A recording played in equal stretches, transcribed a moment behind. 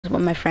with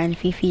my friend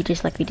Fifi,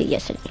 just like we did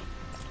yesterday.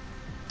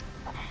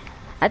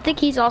 I think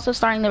he's also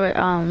starting the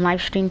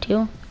live stream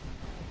too.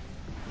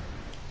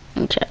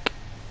 Let me check.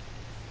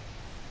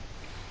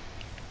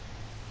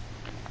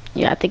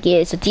 Yeah, I think he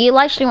is. So do you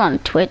live stream on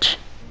Twitch?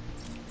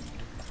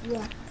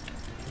 Yeah.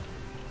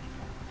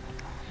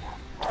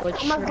 Twitch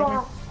Oh my streamer?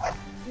 god.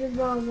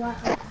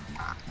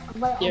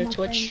 You're a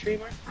Twitch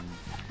streamer?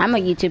 I'm a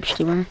YouTube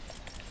streamer.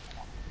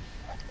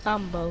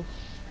 I'm both.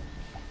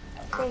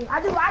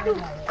 I do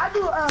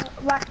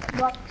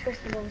rock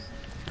festivals.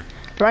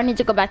 Bro, I need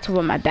to go back to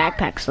what my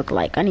backpacks look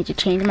like. I need to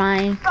change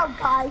mine. What's up,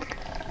 guys?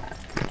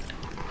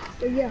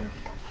 So yeah.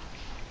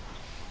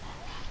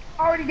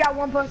 I already got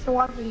one person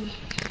watching me.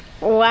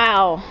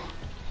 Wow.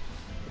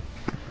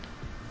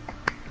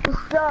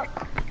 What's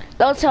up?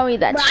 Don't tell me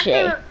that's But I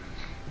Shay. can't-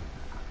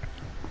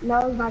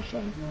 No, it's not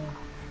Shay.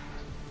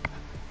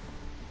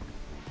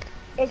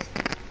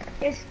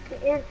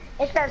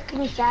 It says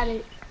Kenny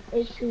Savage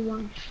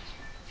 821.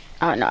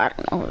 Oh no, I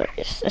don't know who that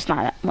is. It's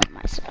not one of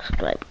my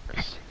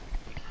subscribers.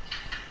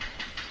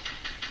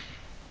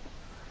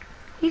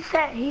 He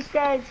says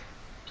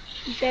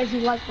he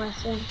likes my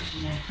skin.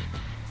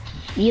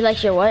 You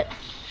like your what?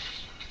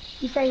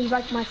 He said he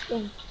likes my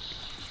skin.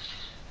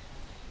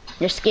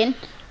 Your skin?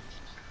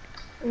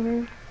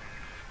 Mhm.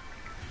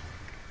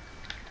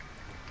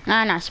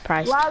 I'm not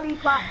surprised.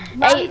 Lollipop.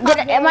 Hey,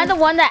 am I the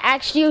one that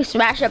asked you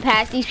smash up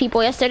past these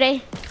people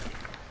yesterday?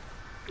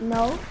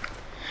 No.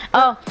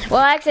 Oh,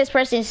 well, I asked this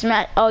person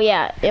smash. Oh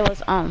yeah, it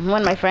was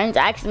one of my friends.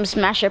 I asked him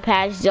smash or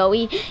pass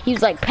Zoe. He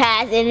was like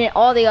pass, and then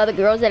all the other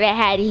girls that I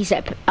had, he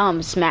said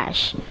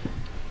smash.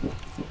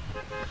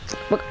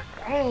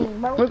 Dang,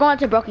 bro. We're going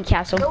to Broken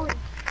Castle.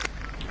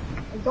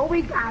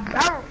 Zoe got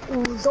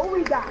burnt. Ooh,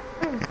 Zoe got.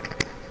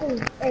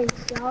 Hey,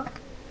 y'all.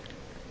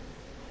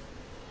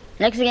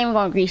 Next game we're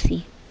going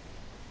Greasy.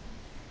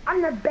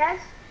 I'm the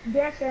best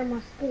dancer in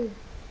my school.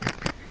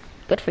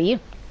 Good for you.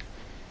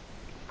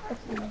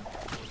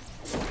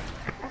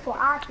 That's what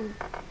I think.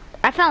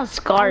 I found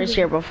scars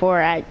here before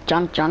at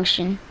Junk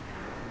Junction.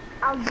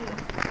 I'll do it.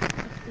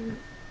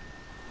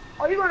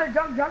 Oh, you going to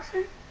Junk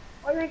Junction?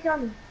 Oh, you ain't tell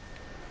me.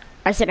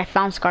 I said I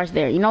found scars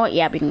there. You know what?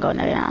 Yeah, we can go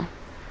there now.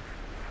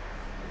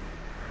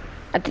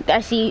 I think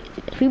I see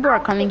people are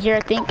coming here,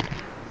 I think.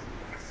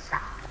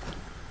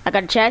 I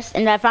got a chest,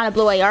 and I found a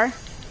blue AR.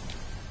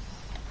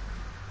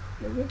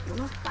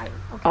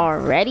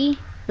 Already?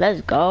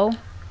 Let's go.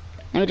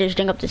 Let me just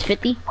drink up this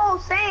 50. Oh,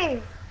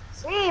 same.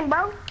 Same,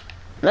 bro.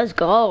 Let's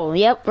go.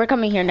 Yep, we're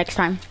coming here next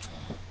time.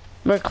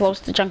 We're close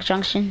to Junk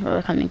Junction.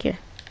 We're coming here.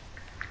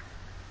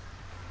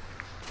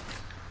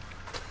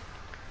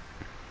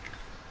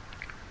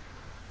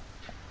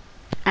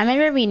 I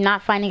remember me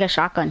not finding a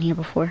shotgun here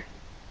before.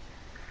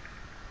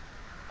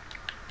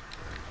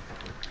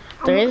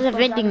 There is a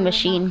vending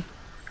machine.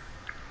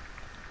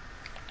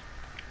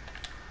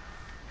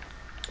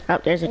 Oh,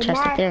 there's a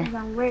chest up there.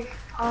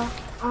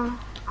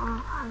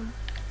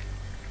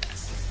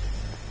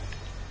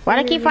 Why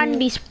do I keep finding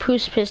these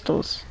Poos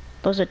pistols?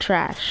 Those are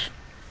trash.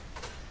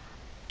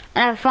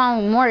 And I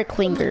found more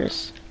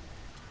clingers.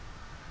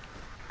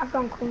 I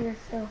found clingers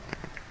too.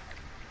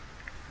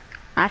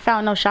 I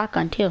found no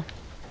shotgun too.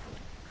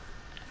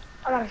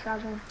 I got a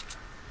shotgun.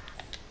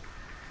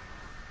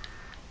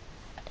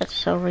 That's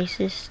so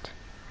racist.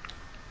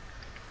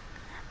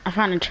 I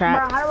found a Bro,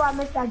 trap. how do I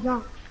miss that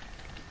jump?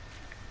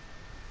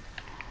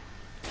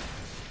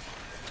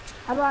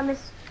 How do I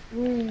miss?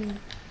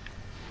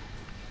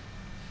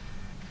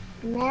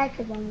 Mad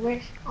because I'm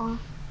rich on.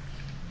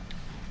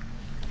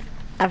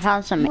 I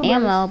found some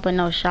ammo, but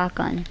no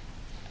shotgun.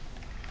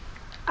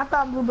 I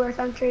thought Bluebirds.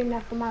 I'm trading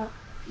that for my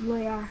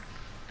AR.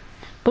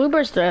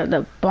 Bluebirds are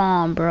the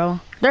bomb, bro.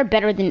 They're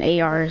better than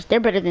ARs. They're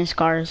better than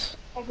scars.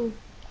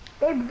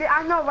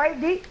 I know, right,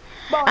 D?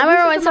 Bro, I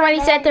remember when somebody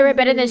said they were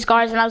better than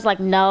scars, and I was like,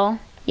 no.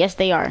 Yes,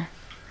 they are.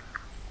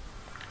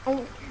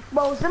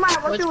 Bro, somebody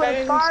went through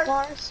with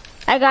scars.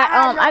 I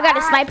got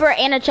a sniper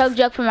and a chug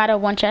jug from out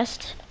of one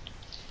chest.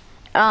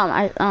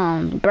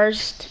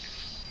 Burst.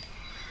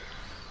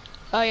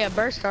 Oh yeah,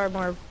 bursts are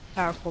more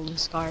powerful than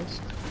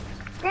scars.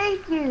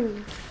 Thank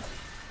you.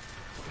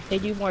 They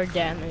do more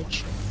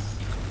damage.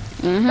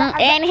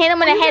 And hit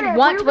him in the head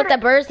once with the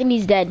burst, and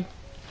he's dead.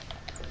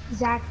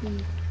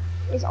 Exactly.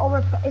 It's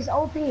over. It's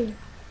OP.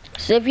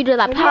 So if you do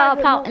that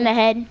pow in the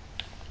head,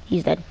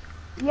 he's dead.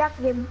 You have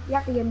to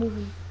get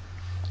moving.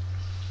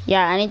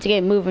 Yeah, I need to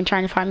get moving,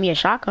 trying to find me a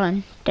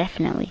shotgun.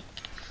 Definitely.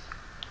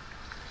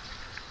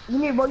 You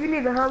need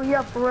to hurry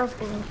up for real.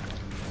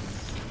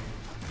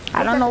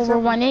 I don't know where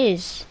one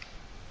is.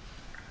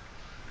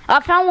 Oh, I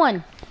found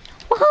one.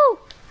 Woohoo!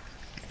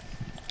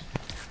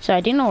 So I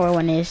do know where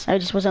one is. I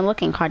just wasn't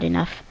looking hard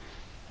enough.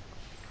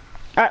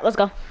 All right, let's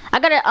go. I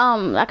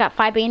got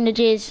 5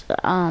 bandages.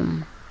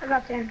 I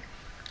got 10.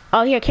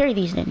 Oh, here, carry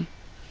these then.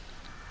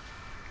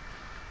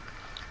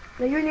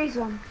 No, you need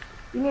some.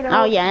 You need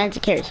a. Oh yeah, I need to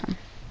carry some.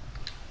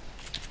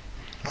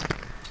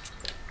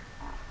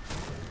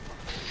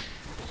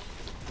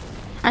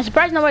 I'm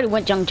surprised nobody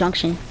went Junk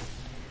Junction.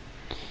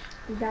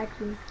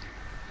 Exactly.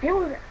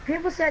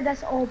 People said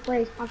that's an old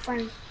place. My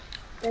friend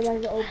said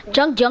that's an old place.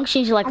 Junk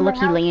Junction's like I'm like,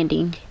 Lucky how?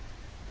 Landing.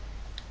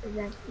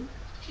 Exactly.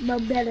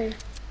 But better.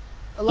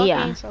 Lucky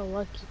Yeah. ain't so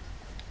lucky.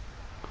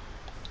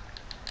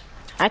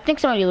 I think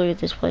somebody looted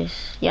this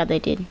place. Yeah, they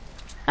did.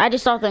 I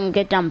just saw them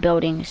get down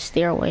building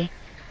stairway.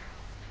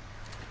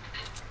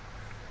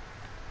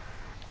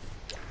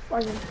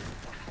 Wasn't.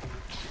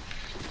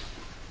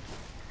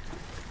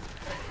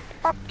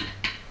 Oh.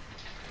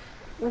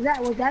 Was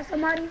that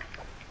somebody?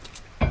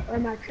 Or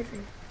am I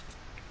tripping?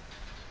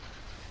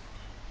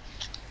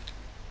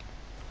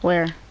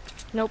 Where?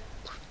 Nope.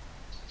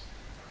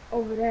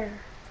 Over there.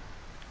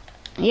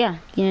 Yeah,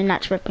 you're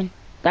not tripping.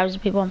 That was the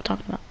people I'm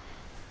talking about.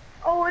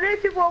 Oh, there's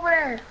people over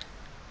there.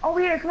 Over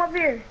here, come up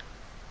here.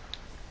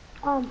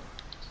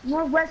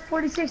 Northwest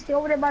 46, they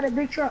over there by the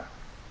big truck.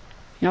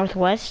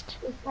 Northwest?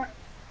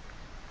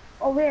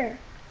 Over here.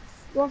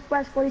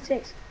 Northwest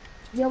 46.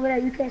 They over there,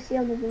 you can't see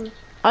them no more.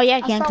 Oh yeah,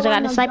 I can, because I saw got one a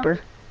of them sniper.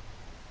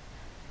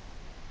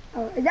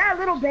 Oh, is that a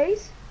little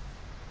base?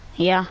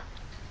 Yeah.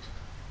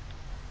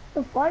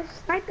 The fuck?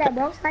 Snipe that,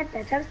 bro. Snipe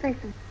that. Try to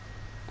snipe them.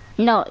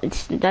 No,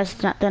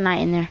 that's not, they're not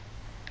in there.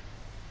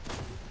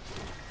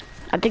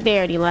 I think they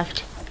already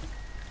left.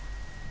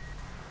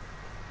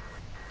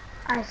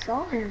 I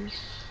saw him.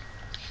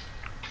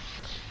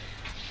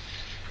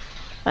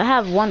 I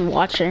have one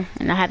watcher,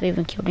 and I haven't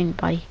even killed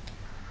anybody.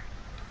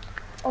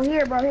 Oh,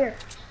 here, bro, here.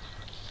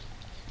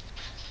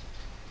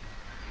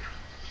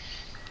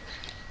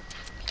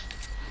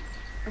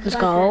 Let's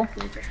go.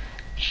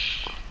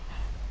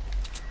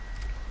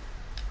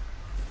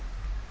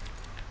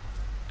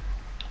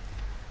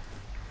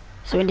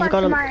 So we need to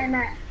go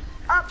to...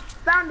 Up,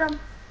 found them.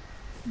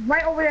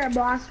 Right over there,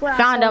 bro. I swear.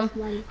 Found I saw them.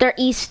 somebody. They're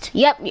east.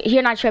 Yep,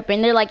 you're not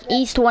tripping. They're like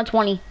east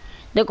 120.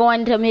 They're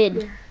going to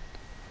mid.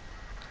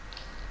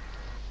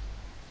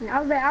 Yeah. I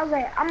was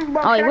like, bro, Oh, wait,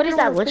 can I what get is a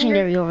that little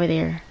legendary finger? over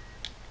there?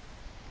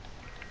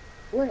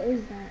 What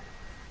is that?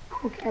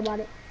 I don't care about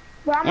it.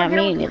 Bro, I'm Yeah,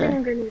 gonna me get with the neither.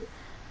 hand grenade.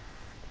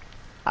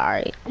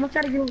 Alright. I'm gonna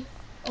try to get.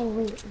 Oh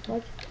wait,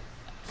 what?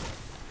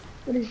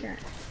 What is that?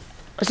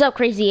 What's up,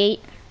 Crazy 8?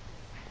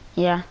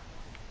 Yeah.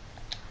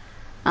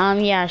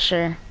 Yeah,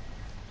 sure.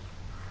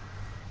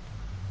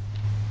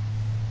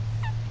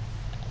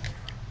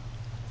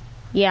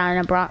 Yeah,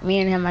 and me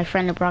and him, my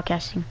friend, are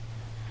broadcasting.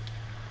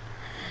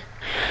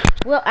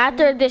 Well,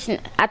 after this,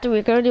 after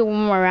we're gonna do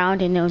one more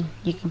round, and then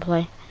you can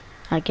play,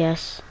 I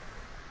guess.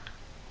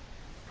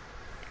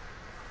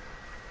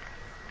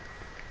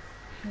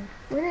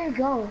 Where did it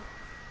go?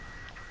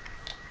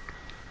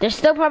 They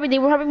probably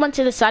went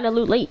to the side of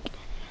Loot Lake.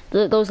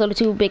 Those little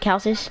two big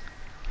houses.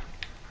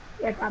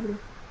 Yeah, probably.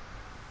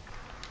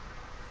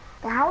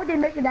 But how would they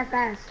make it that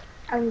fast?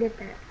 I don't get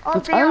that.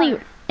 Oh,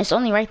 It's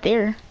only right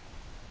there.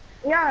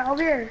 Yeah,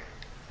 over here.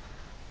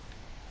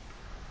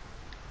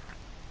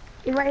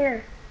 You're right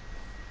here.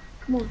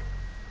 Come on.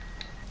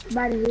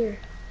 Right here.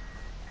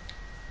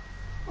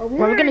 Oh,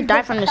 We're gonna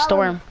die from the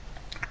storm.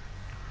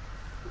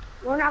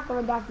 We're not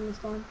gonna die from the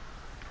storm.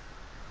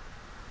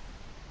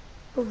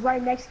 We're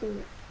right next to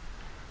it.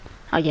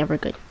 Oh yeah, we're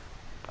good.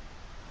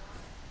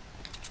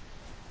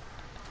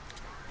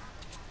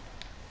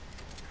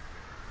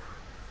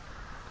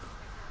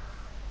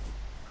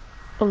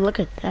 Oh, look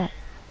at that.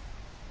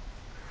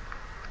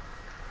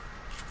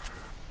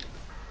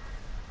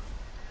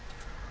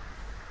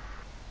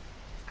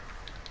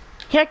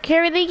 Here,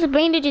 carry these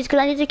bandages, because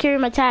I need to carry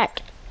my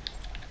tack.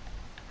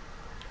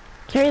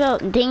 Carry those,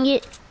 dang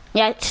it.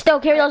 Yeah, still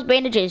carry those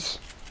bandages.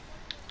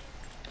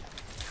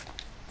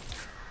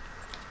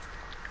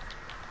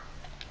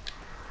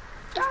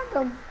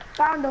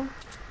 Found them.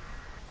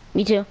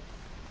 Me too.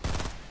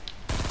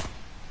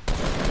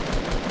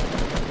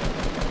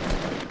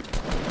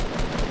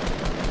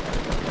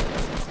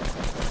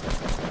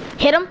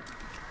 Hit him.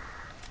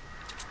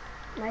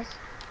 Nice.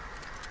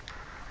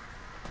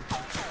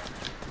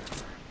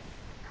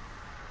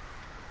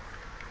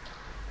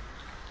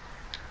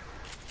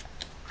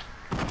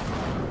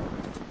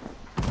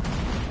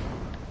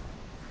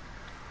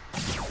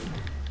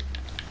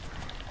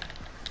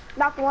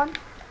 Knock one.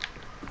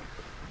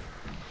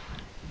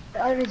 The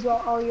other is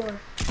all yours.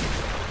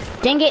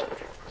 Dang it.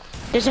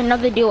 There's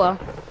another duo.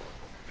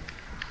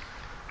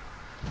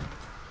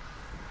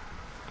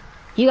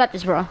 You got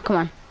this, bro. Come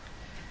on.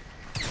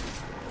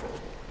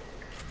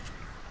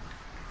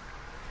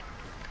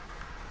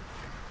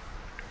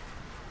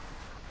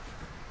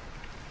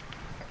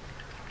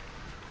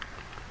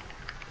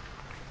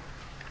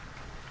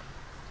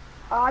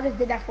 Oh, I just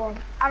did that for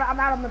him. I'm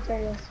out of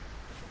materials.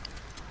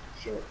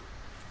 Shoot.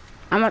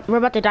 We're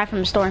about to die from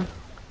the storm.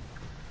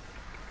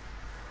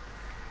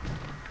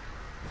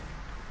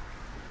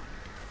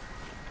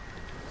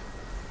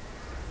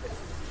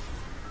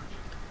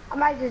 I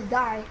might just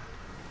die.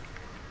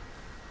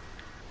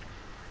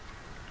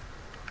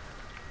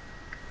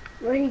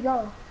 Where'd he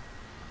go?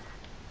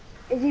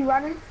 Is he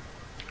running?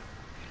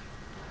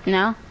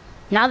 No.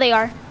 Now they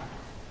are.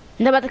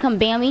 They're about to come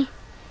bam me.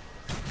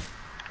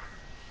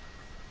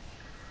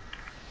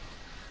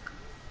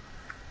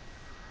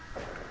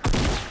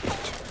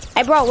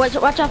 Hey, bro, watch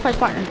out for his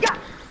partner.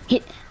 Yeah.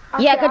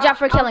 Yeah, good job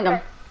for killing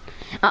him.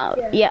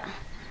 Yeah.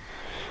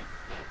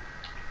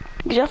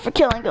 Good job for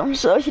killing him,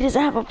 so he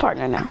doesn't have a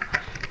partner now.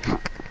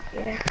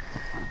 Yeah.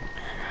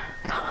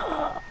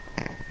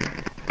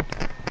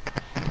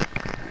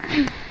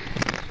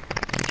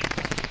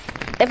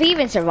 If he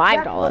even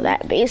survived all of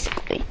that,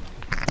 basically.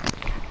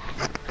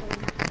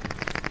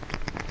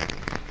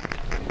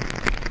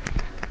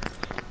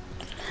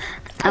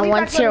 And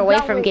once you're away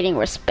from getting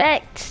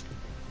respect.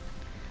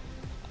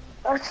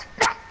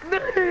 Respect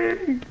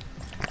me.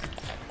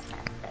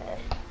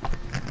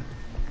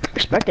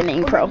 Respect the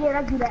name, pro. Yeah,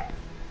 let's do that.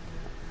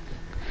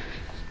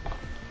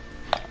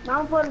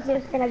 Now I'm putting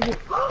this skin as you.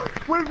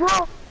 Wait,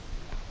 bro.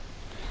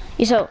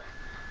 You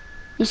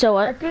saw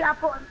what? I think I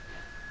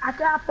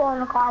put on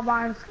the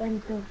carbine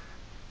skin too.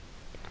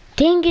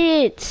 Dang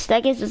it!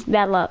 That gives us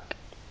bad luck.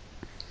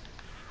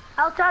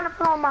 I was trying to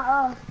put on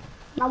my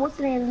what's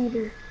the name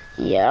leader.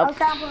 I Yep. was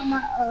trying to put on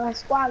my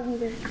squad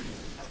leader.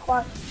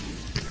 Squad.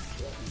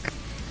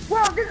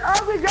 Bro, this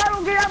ugly girl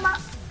don't get out my.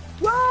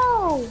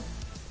 Bro,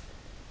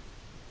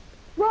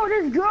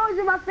 this girl is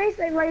in my face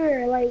like right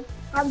here. Like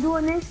I'm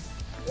doing this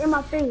in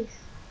my face.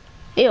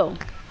 Ew.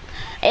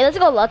 Hey, let's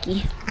go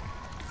Lucky.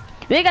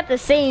 We got the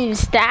same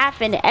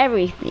staff and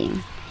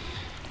everything.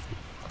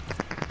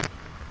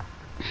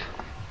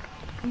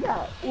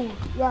 Yeah,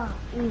 yeah.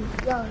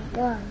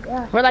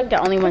 We're like the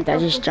only ones that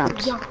just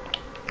jumps. Yeah.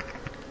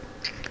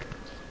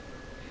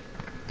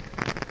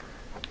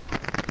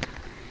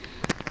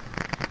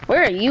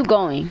 Where are you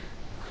going?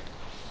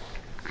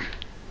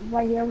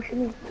 Right here, what you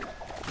mean?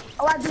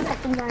 Oh, I do that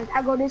sometimes.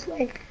 I go this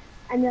way,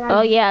 and then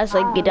Oh yeah, it's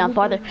like get down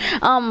farther.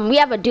 We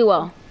have a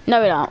duo.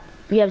 No, we don't.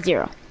 We have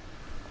 0.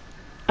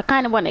 I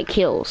kind of want it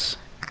kills.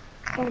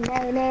 And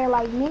they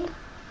like me.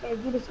 They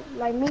do this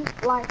like me.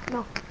 Like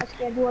no, I just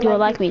can't do it. Do it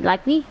like like me.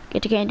 Like me?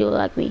 Get you can't do it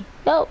like me.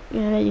 No,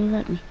 you don't do it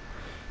like me.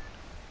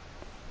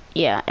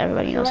 Yeah,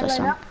 everybody knows that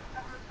song.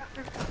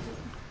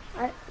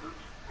 Right.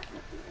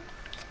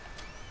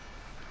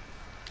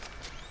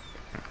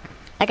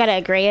 I got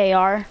a gray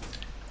AR.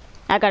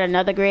 I got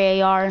another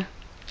gray AR.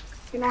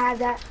 Can I have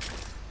that?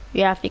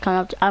 Yeah, if you come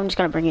up, I'm just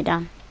gonna bring it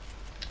down.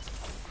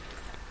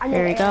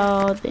 There we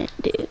go. Then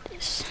do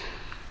this.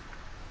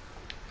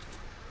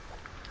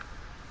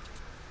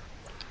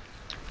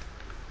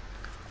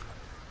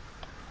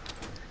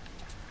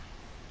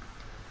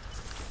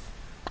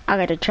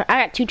 I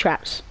got 2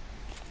 traps.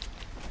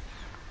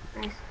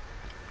 Nice.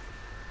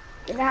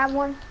 Can I have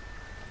one?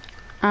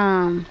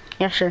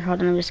 Yeah, sure.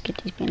 Hold on, let me just get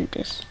these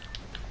bandages.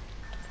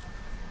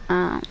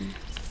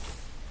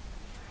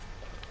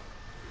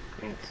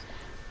 Thanks.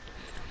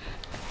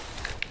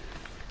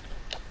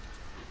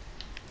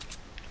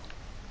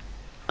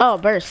 Oh,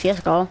 burst. Let's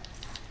go.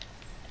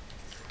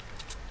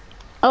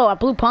 Oh, a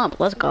blue pump.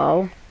 Let's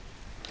go.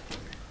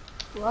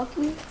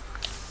 Lucky.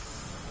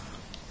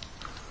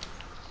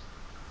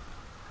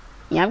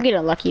 Yeah, I'm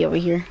getting lucky over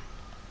here.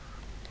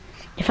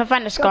 If I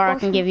find a scar, I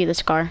can give you the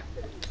scar.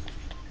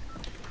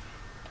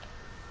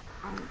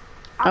 Oh,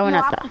 no,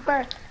 not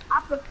that.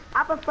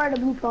 I prefer the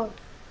blue pump.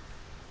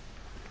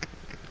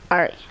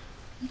 Alright.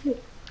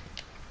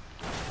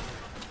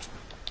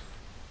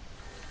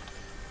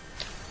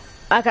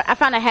 I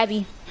found a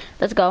heavy.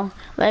 Let's go.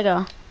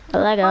 Lego.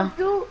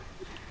 Lego.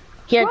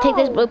 Here, take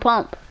this blue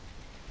pump.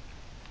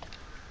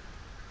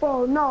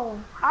 Bro,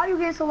 no. How you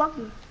get so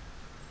lucky?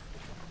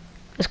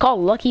 It's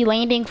called Lucky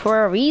Landing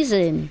for a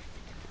reason.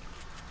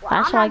 Well,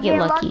 That's why I get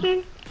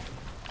lucky.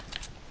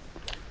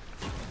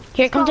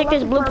 Here, come take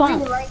this blue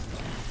pump. Right?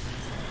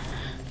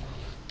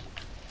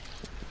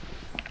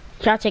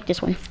 Here, I'll take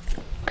this one.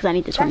 Because I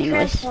need this one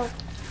anyways. Well,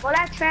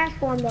 that's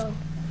transform though.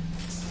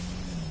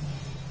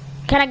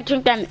 Can I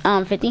drink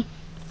that 50?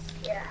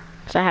 Yeah.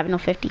 Because I have no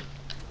 50.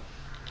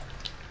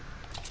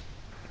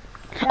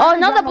 Oh,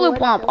 another blue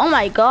pump. Oh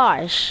my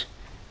gosh.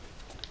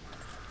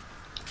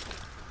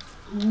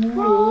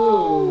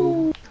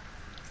 Whoa.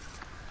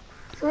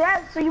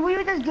 So you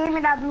were just gave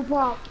me that blue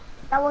pump.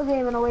 That wasn't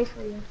even a waste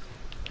for you.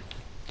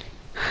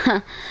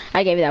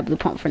 I gave you that blue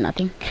pump for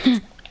nothing.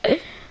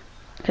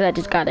 Because I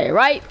just got it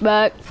right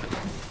back.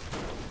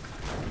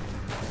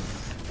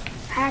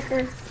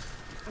 Hacker.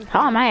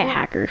 How am I a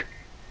hacker?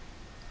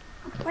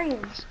 I'm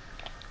playing.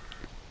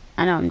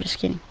 I know, I'm just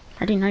kidding.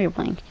 I didn't know you were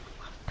playing.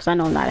 Because I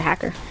know I'm not a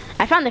hacker.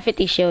 I found the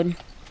 50 shield.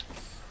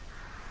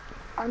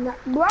 I'm not.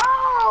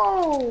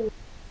 Bro!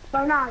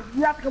 But nah,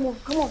 you have to come on.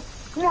 Come on.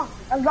 Come on.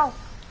 Let's go.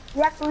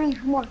 You have to leave.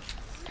 Come on.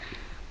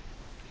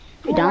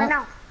 You don't? Right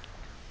now.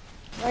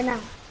 Right now.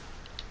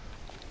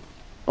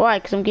 Why?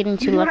 Because I'm getting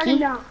too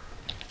lucky?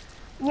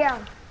 Yeah.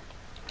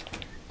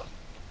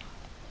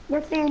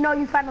 Next thing you know,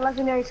 you find a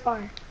legendary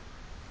scar.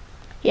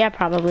 Yeah,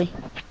 probably.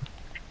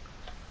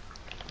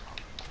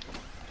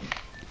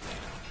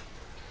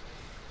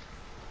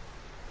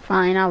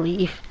 Fine, I'll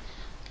leave.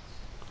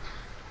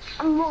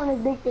 I'm moving this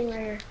big thing right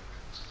here.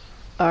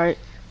 Alright.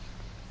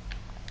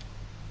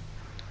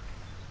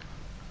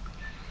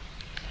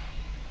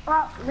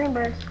 Oh,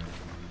 rainbows.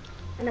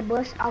 And a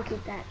bush, I'll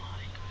keep that.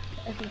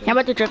 I'm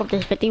about to drink up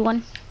this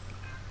 51.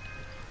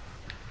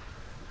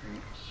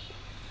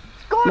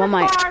 Go One in the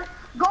mic. scar.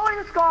 Go in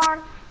the scar.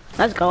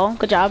 Let's go.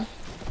 Good job.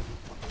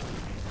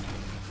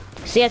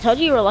 See, I told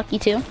you were lucky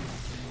too.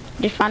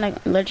 Just found a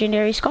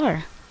legendary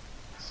scar.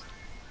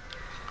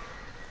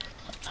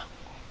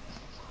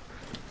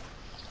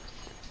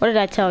 What did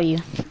I tell you?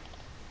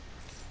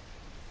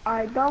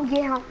 Alright, don't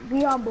get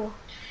be humble.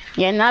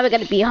 Yeah, now we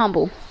gotta be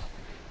humble.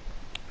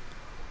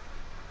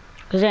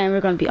 Cause then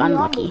we're gonna be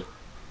unlucky. Humble.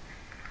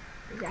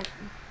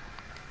 Exactly.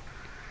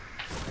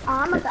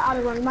 I'm at the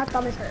auto run. My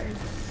thumb is hurting.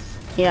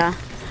 Yeah,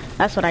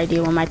 that's what I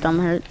do when my thumb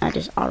hurts. I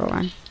just auto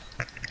run.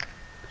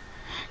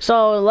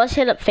 So let's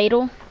hit up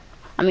Fatal.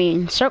 I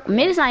mean,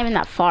 mid is not even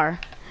that far.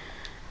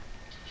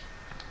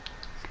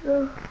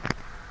 Ugh.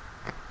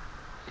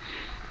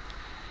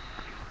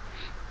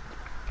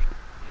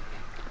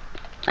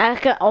 I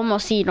can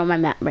almost see it on my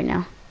map right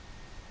now.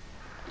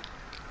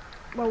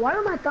 But why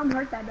did my thumb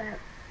hurt that bad?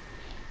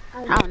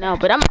 I don't know,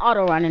 but I'm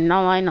auto running.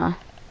 No, I know.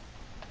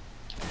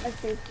 Let's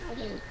see.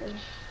 Okay.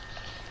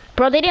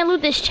 Bro, they didn't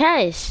loot this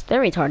chest.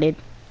 They're retarded.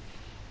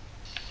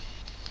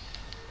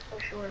 For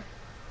sure.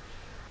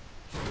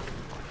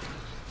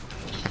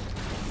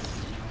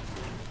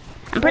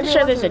 I'm pretty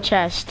sure there's a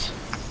chest.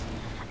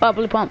 Oh,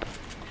 blue pump.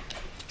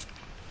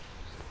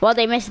 Well,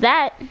 they missed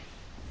that.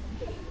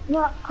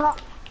 No,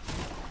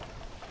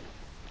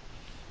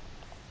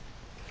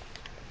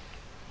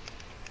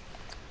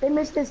 they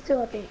missed this too,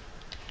 I think.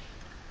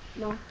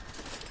 No.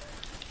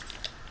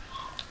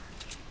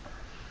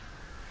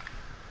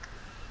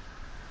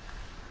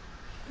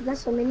 You got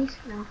some minis?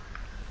 No.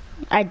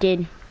 I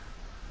did.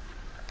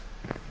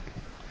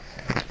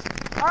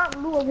 Oh,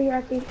 blue over here,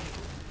 I think.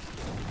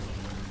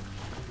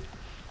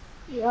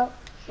 Yep,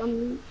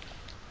 some.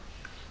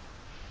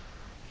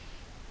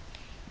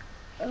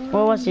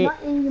 What was it?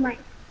 Not in your mic.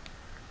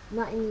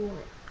 Not in your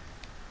mic.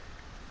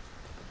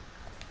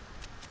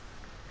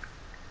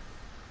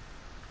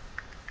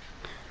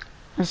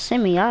 A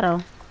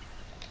semi-auto.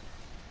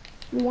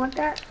 You want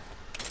that?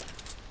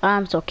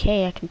 It's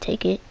okay. I can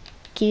take it.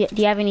 Do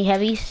you have any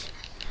heavies?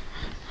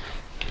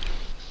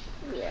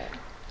 Yeah.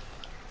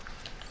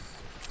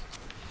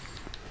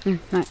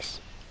 Nice.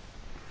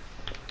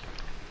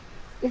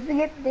 Did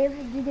they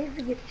forget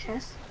the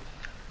chest?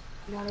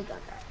 No, they got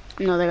that.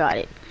 No, they got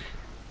it.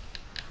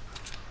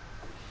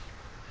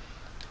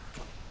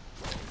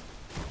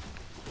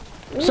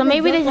 So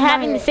maybe they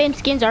having the same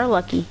skins are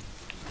lucky.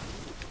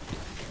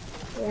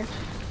 Yeah.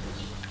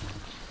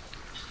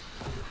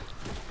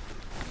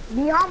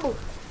 Be humble.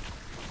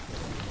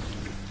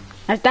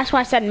 That's why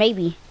I said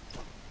maybe.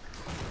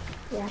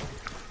 Yeah.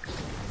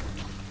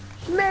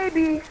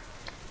 Maybe.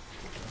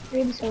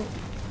 Maybe so.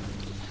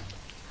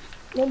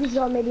 Maybe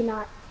so, maybe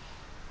not.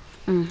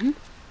 Mhm.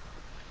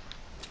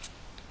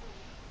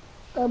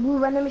 A blue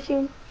vending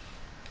machine.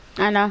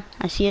 I know.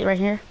 I see it right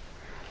here.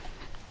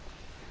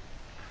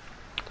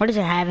 What does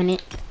it have in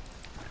it?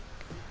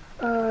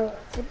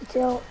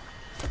 52.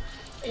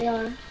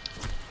 Yeah.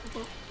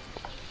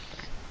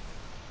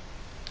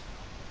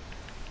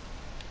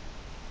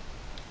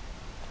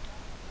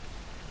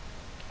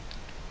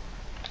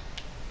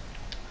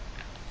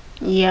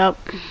 Yep.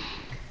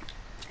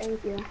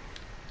 Thank you.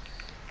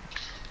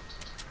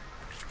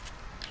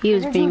 He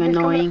was being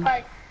annoying.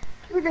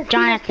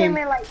 Jonathan.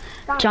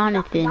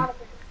 Jonathan.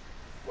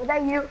 Was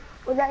that you?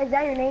 Is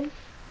that your name?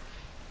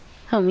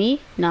 Who,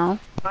 me? No.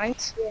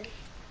 Right? Yeah.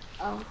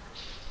 Oh.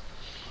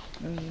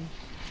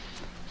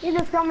 You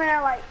just come in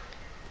there like,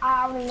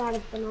 I don't even know how to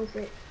pronounce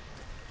it.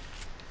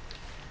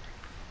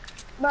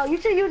 Bro, you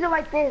should use it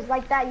like this,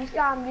 like that. You see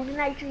how I'm using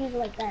that? You should use it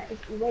like that.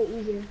 It's way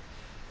easier.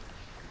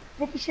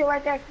 50 shit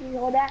right there. Can you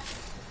hold that?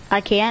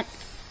 I can't.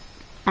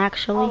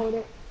 Actually. I'll hold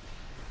it.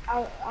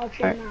 I'll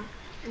train now.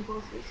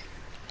 Impulses.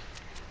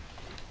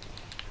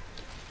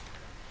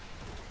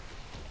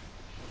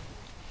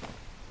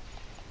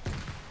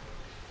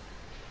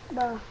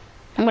 Bro,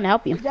 I'm gonna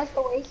help you. it's just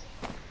a waste.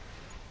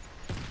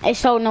 It's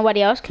so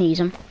nobody else can use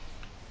them.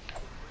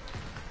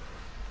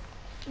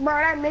 Bro,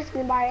 that missed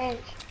me by an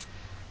inch.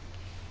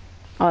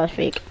 Oh, that's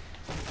fake.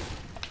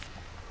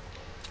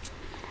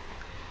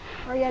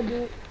 Oh yeah,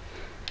 dude.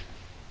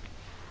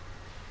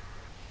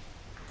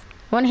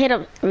 Wanna hit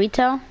up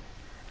retail?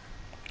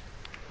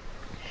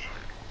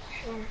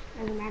 Sure,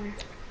 doesn't matter.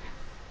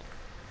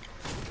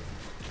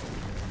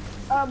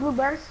 Blue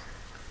burst.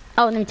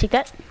 Oh, let me take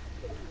that.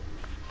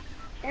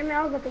 Hey man,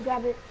 I was about to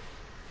grab it.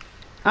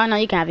 Oh no,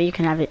 you can have it. You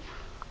can have it.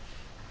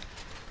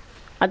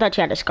 I thought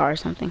you had a scar or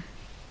something.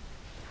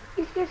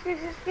 I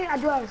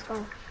do have a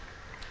scar.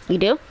 You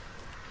do?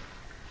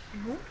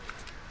 Mhm.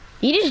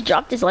 You just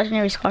dropped this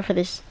legendary scar for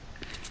this.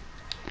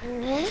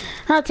 Mhm.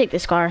 I'll take the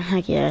scar,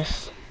 I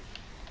guess.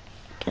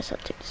 Guess I'll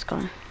take the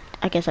scar.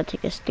 I guess I'll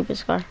take this stupid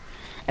scar.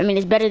 I mean,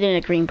 it's better than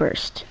a green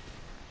burst.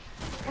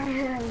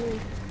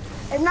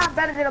 It's not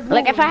better than a blue.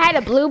 Like, if I one. had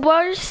a blue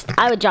burst,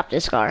 I would drop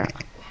this scar.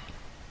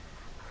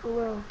 For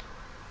real.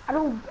 I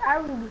don't,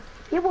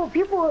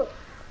 people,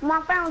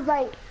 my friend was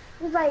like,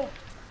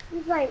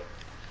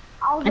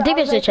 I think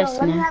there's a like, yo, chest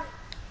let in me there. have-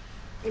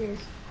 It is.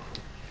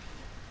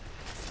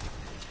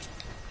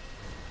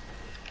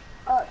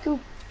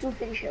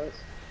 250 shows.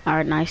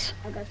 Alright, nice.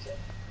 I got you.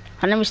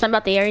 And then we snipe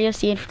out the area,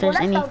 see if Bro,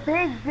 there's any. that's a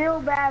big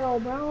build battle,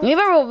 bro.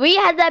 Remember when we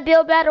had that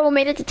build battle, we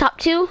made it to top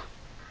 2?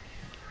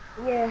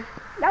 Yeah,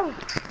 that was.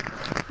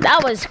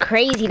 That was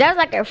crazy. That was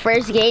like our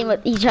first game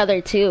with each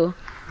other too.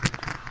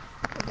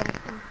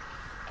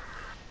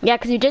 Yeah,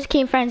 because we just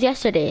became friends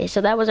yesterday, so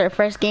that was our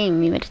first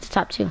game. We made it to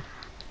top 2.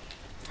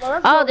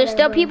 Well, Oh, there's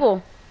still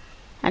people.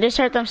 I just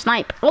heard them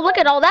snipe. Oh, look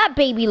at all that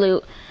baby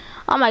loot.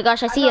 Oh my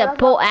gosh, I see a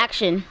bolt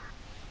action.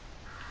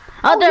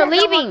 Oh, they're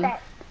leaving.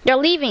 They're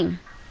leaving.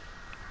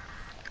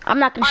 I'm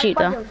not gonna shoot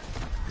though.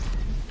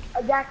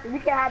 Exactly, we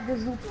can have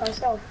this loot for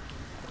ourselves.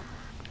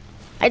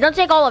 Hey, don't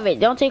take all of it.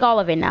 Don't take all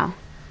of it now.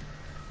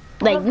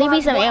 Like, leave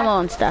me some ammo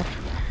and stuff.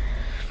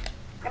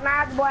 Can I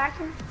have the bolt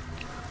action?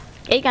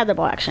 Yeah, you got the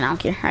bolt action. I don't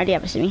care. I already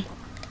have it to me.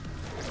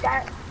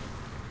 That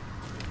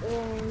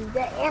and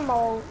the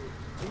ammo.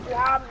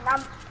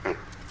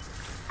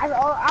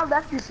 I'll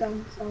left you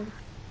some. So.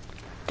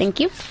 Thank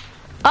you.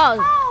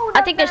 Oh,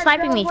 I think they're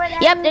sniping me.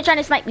 Yep, they're trying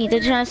to snipe me. They're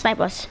trying to snipe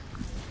us.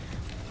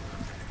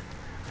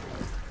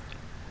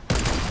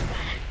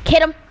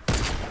 Hit him.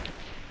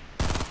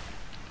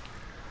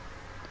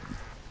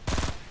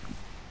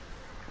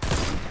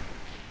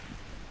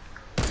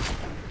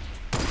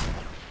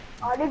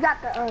 Oh, they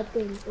got the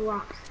thing, the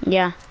rocks.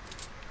 Yeah.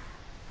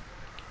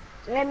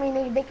 So that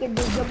means they can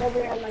just jump over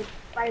there like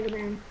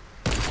Spider-Man.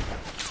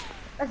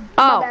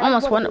 Oh,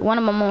 almost one of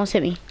them almost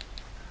hit me.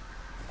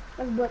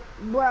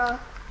 Bruh.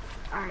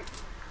 Alright.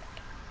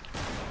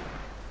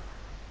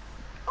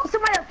 Oh,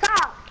 somebody up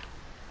top.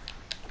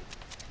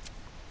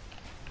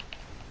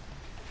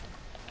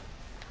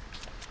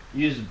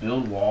 You just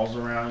build walls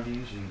around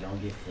you so you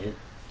don't get hit.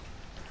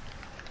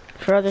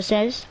 Further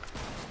says.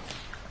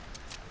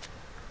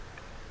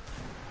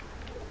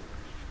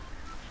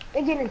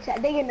 They getting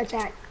attacked. They getting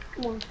attacked.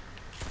 Come on.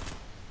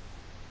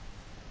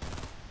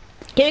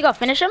 Here we go.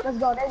 Finish him. Let's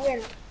go. They're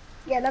getting.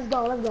 Yeah, let's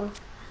go. Let's go.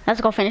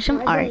 Let's go finish him.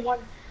 All right.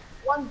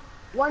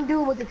 One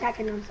dude was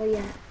attacking them. So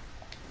yeah.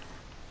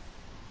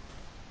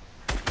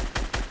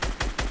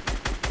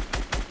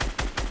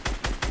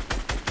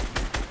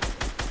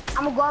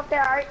 I'm gonna go up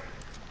there. All right.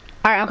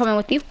 All right, I'm coming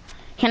with you.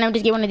 Can I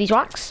just get one of these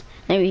rocks?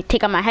 Maybe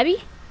take out my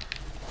heavy.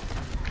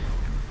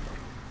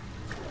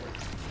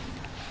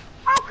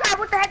 Oh crap!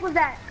 What the heck was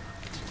that?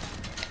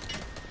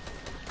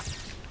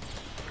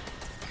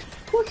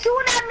 Who's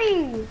shooting at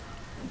me?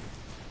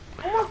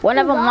 One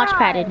of them launch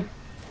padded.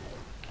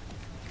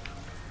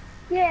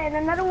 Yeah, and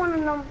another one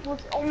of them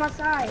was on my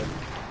side.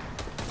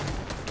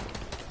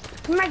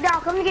 Come back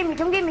down. Come to get me.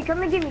 Come get me. Come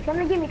to get me. Come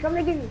to get me. Come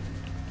to get me.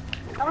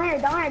 Down here.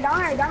 Down here.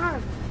 Down here.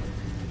 Down here.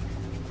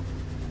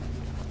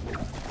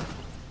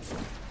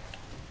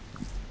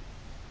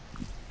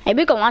 Hey,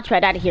 we can launch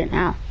right out of here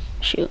now.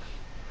 Shoot.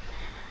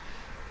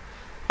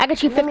 I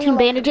got you 15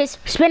 bandages.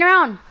 Spin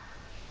around.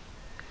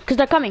 Because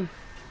they're coming.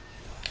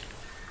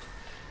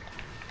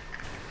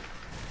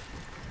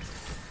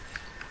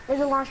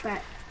 There's a launch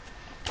pad.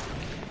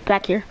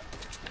 Back here.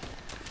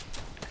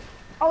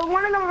 Oh,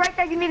 one of them right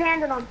there. You need to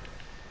handle them.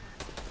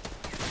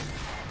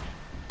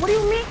 What do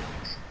you mean?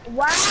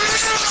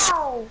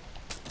 Wow.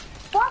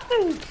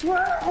 Fucking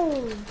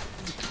true.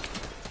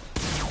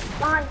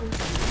 Behind me.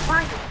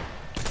 Behind me.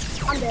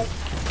 I'm dead.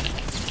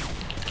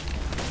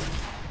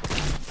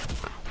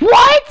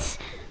 What?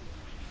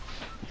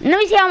 Let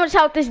me see how much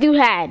health this dude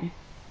had.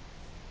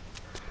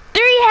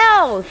 3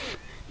 health.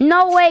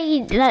 No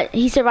way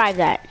he survived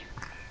that.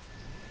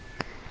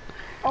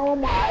 Oh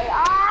my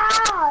eyes!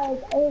 I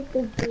hate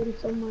this game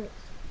so much.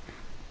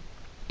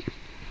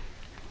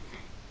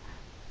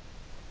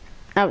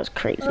 That was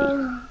crazy.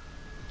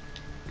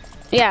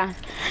 Yeah.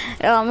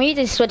 We need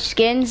to switch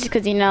skins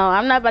because, you know,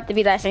 I'm not about to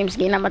be that same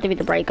skin. I'm about to be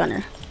the Bright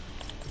Gunner.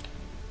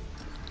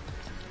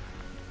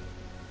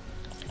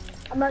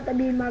 I'm about to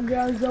be my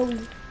girl Zoe.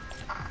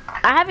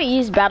 I haven't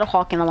used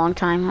Battlehawk in a long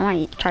time. I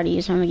might try to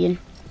use him again.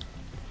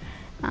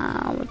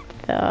 With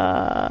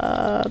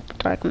the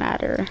Dark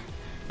Matter.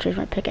 Change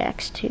my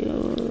pickaxe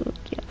to...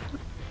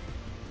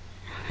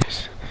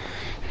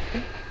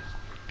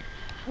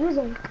 Use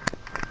them.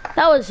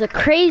 That was a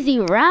crazy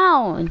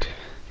round.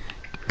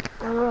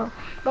 I don't know.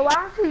 But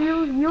why don't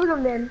you use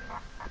them then?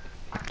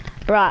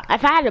 Bruh,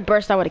 if I had a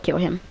burst, I would have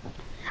killed him.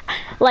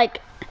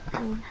 Like,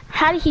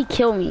 how did he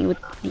kill me with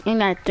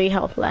only had 3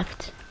 health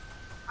left?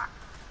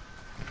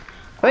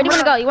 Where do you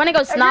want to go? You want to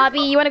go Snobby?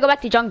 You want to go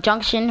back to Junk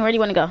Junction? Where do you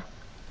want to go?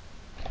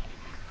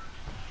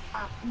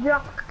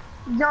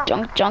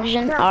 Junk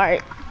Junction?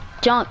 Alright.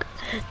 Junk.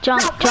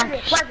 Pleasant.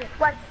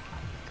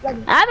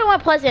 I haven't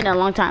went Pleasant in a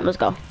long time. Let's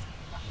go.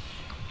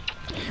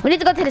 We need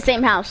to go to the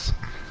same house.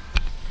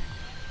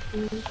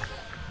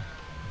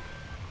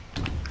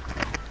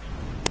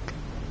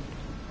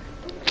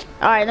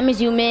 Alright, let me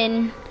zoom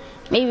in.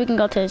 Maybe we can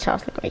go to this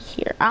house like right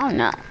here. I don't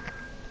know.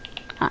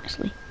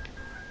 Honestly.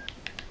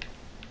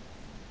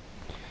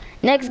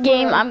 Next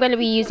game, I'm going to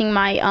be using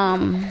my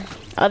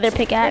other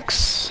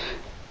pickaxe.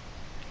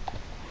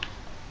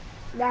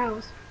 The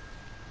house.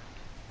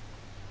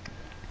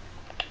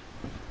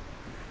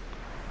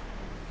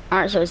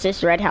 Alright, so it's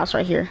this red house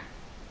right here.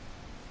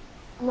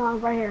 No,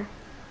 right here.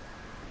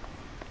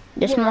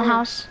 This Yeah, small right here.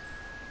 house?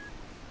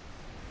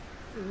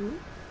 Mhm.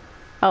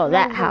 Oh,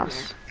 that No, no,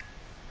 house.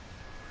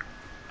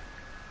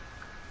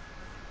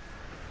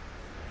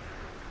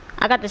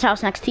 I got this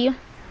house next to you.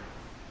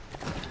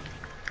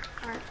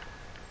 Alright.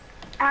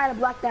 I had to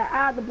block that. I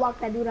had to block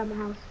that dude at my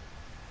house.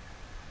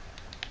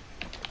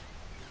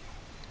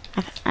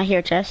 I hear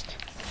a chest.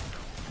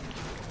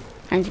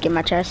 I need to get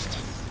my chest.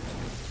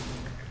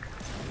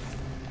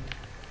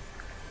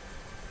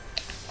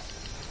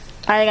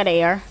 I got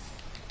an AR.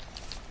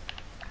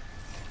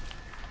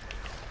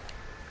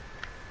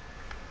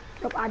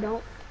 Nope, I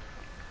don't.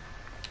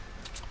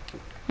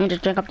 Let me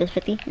just drink up this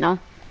 50. No,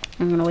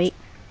 I'm gonna wait.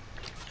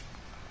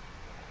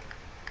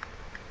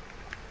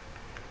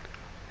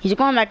 He's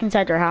going back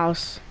inside your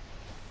house.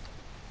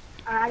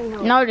 I didn't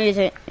know. No, it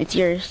isn't. It's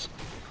yours.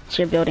 It's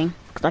your building.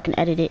 Cause I can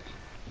edit it.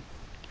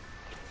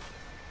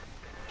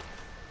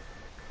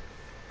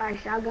 Alright,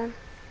 shotgun.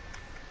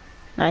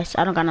 Nice.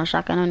 I don't got no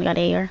shotgun. I only got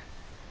AR.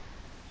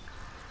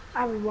 I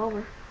have a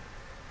revolver.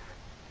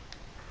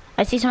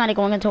 I see somebody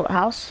going into a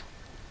house.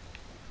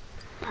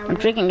 I'm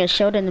drinking a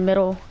shield in the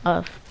middle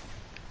of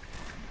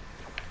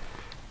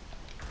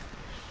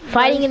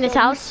fighting in this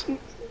house.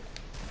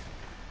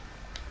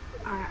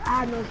 Alright, I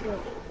have no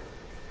shield.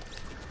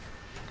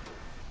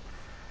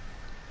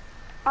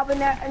 Up in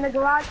there, in the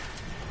garage.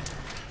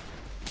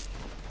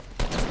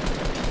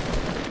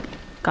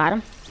 Got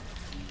him.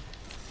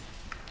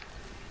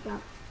 Yeah.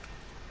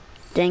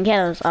 Didn't get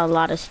us a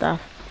lot of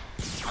stuff.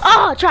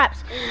 Oh,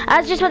 traps! I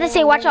was just about to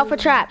say, watch out for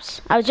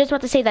traps. I was just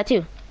about to say that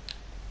too.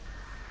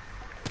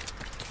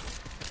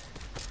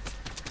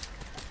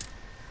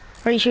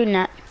 Where are you shooting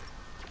at?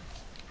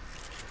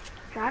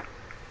 Trap.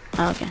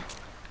 Oh, okay.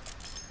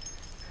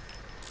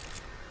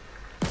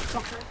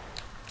 Fucker.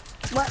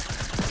 What?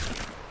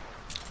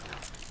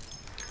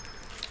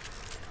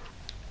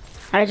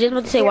 I was just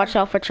about to say, watch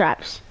out for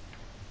traps.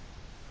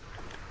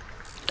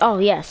 Oh,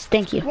 yes.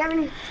 Thank you. You have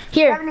any? You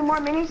Here. have any more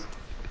minis?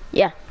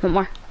 Yeah, one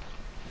more.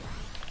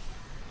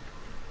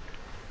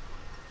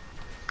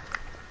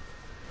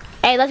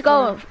 Hey, let's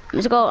go.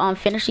 Let's go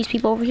finish these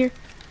people over here.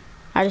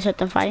 I just heard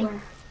them fighting.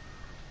 Where?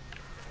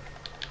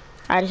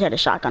 I just had a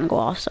shotgun go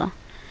off, so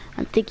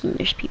I'm thinking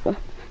there's people.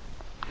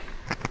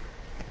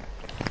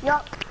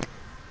 Yup.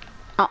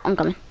 Oh, I'm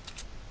coming.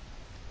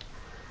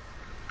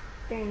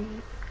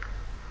 Dang.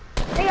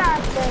 They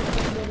got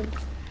this.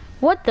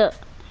 What the?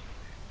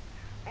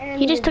 And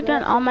He just this took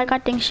down all my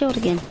goddamn shield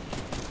again.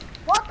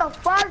 What the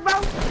fuck, bro?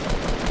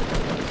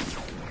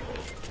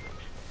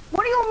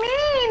 What do you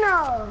mean?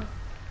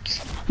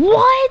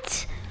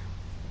 What?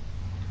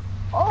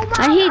 Oh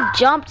my And he god.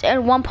 jumped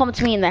and one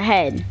pumped me in the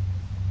head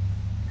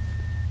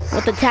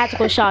with a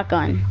tactical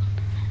shotgun.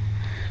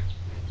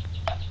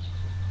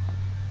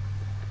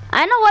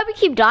 I know why we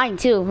keep dying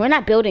too. We're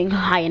not building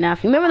high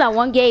enough. Remember that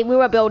one game we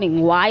were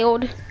building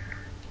wild?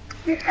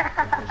 This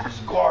is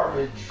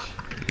garbage.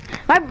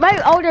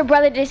 My older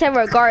brother just said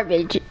we're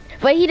garbage,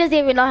 but he doesn't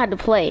even know how to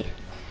play.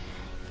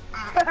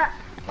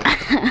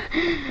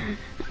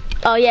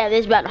 Oh yeah,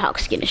 this Battlehawk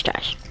skin is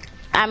trash.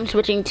 I'm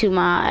switching to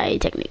my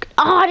technique.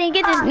 Oh, I didn't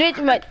get this new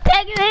to my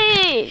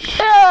technique.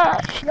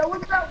 Ugh. Yo,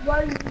 what's up,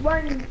 one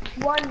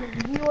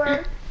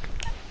viewer?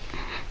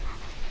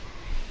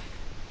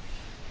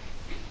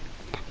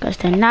 Cause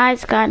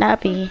tonight's gonna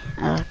be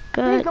a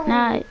good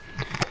night.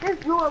 This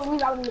viewer,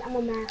 I'm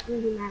mad,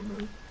 really mad,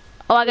 buddy.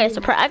 Oh, I got a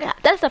surprise.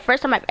 That's the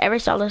first time I've ever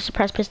saw a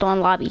suppressed pistol on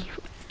lobby.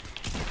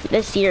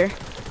 This year.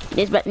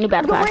 This new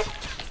battle pass.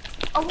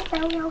 Oh, okay.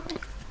 Are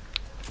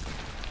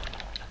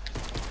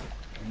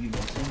you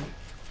missing?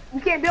 You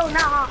can't build now,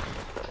 huh?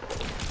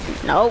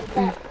 Nope.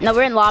 No,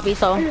 we're in lobby,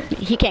 so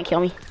he can't kill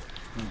me.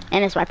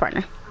 And it's my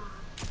partner.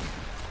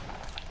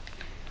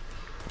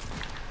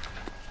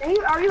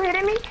 Are you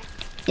hitting me?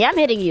 Yeah, I'm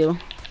hitting you.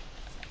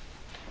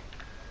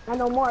 I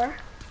know more.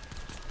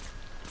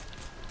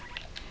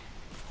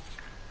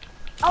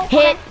 Oh,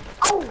 Hit. okay.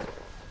 Oh,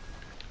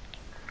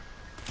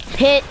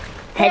 Hit.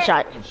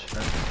 Headshot.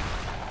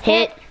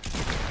 Hit.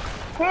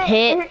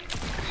 Hit.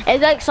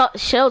 It's like so,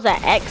 shows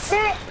that X.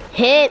 hit,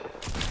 Hit.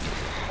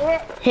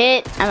 hit,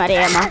 Hit. I'm out of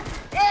ammo.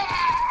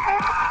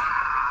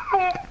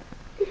 hit.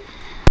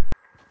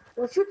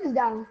 Well, shoot this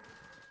down.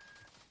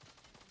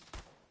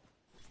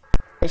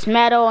 This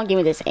metal and give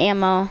me this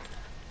ammo.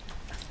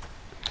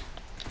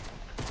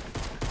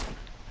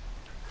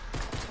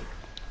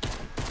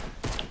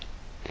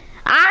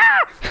 Ah!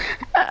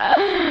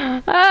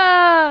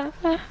 Ah!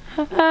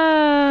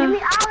 Get me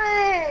out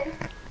of it.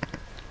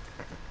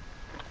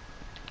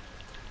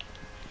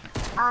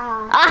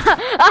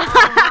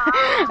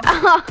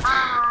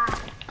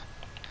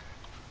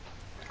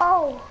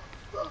 Oh,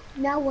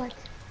 now what?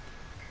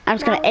 I'm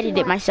just gonna edit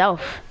it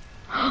myself.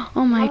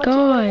 Oh my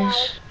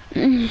gosh.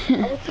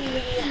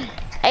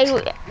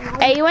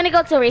 Hey, you wanna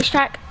go to a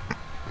racetrack?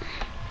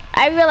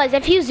 I realized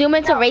if you zoom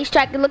into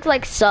racetrack, it looks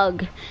like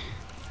Sug.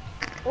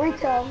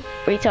 Retail.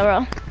 Retail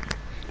row.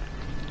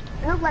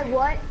 It looks like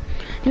what?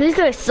 It looks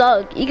like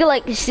Sug. You can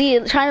like see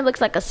it. Trying to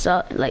looks like a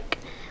Sug. Like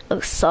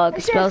looks Sug.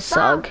 It Spells says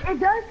Sug. It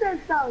does say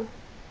Sug.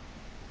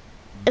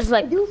 It's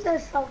like You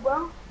said so,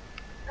 bro.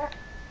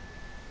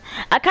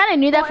 I kind of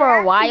knew that for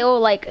a while,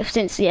 like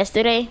since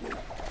yesterday,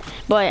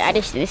 but I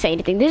just didn't say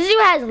anything. This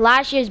dude has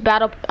last year's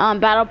battle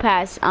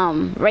pass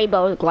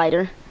rainbow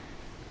glider.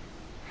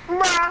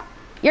 Bruh.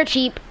 You're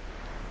cheap.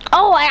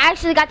 Oh, I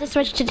actually got to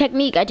switch to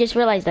technique. I just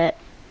realized that.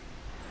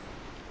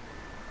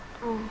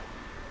 Oh.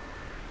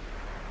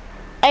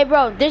 Hey,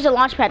 bro, there's a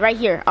launch pad right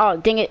here. Oh,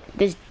 dang it.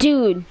 This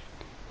dude.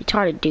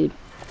 Retarded dude.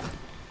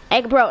 Hey,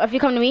 bro, if you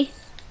come to me.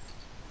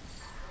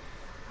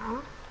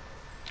 Huh?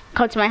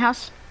 Come to my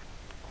house.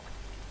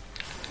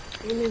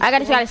 I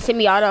just got a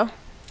semi-auto.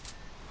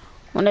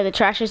 One of the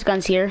trashers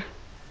guns here.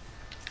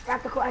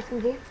 Got the cool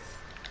SMG.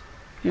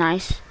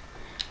 Nice.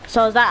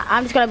 So is that,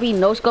 I'm just gonna be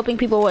no-scoping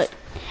people with.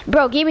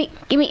 Bro, give me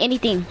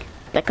anything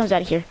that comes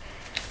out of here.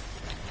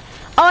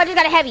 Oh, I just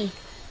got a heavy.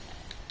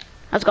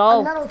 Let's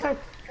go.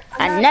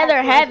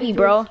 Another heavy,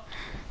 bro.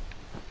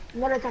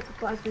 Another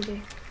tactical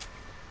SMG.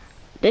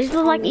 This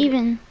looks like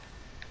even.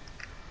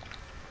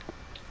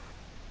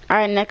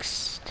 Alright,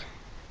 next.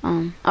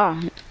 Oh,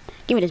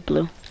 give me this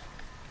blue.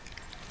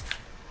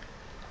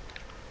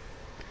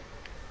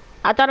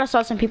 I thought I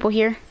saw some people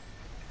here.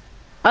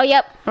 Oh,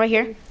 yep, right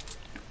here.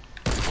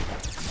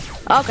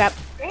 Oh, crap.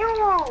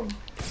 Damn.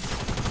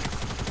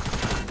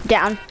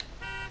 Down.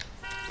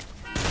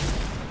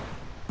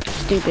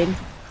 Stupid.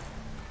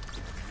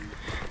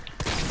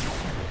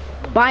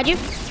 Behind you.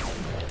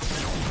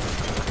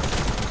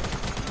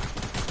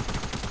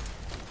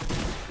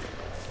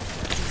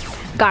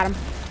 Got him.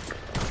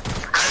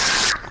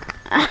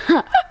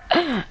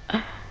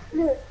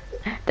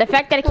 The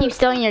fact that I keep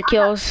stealing your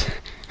kills.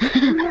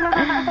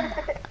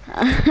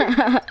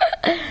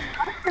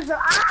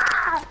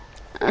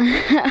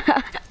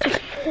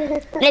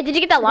 Hey, did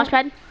you get that launch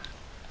pad?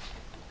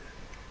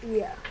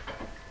 Yeah.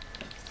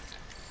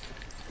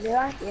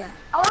 Yeah, yeah.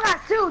 Oh, I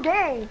got two,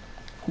 dang.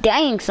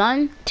 Dang,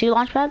 son. 2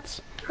 launch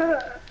pads?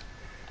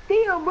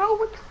 Damn, bro.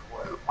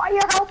 Why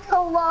your health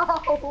so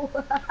low?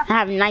 I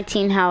have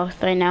 19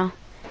 health right now.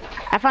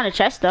 I found a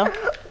chest, though.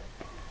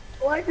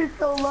 Why is it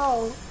so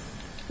low?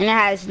 And it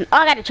has... Oh,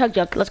 I got a chug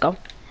jug. Let's go.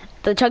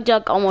 The chug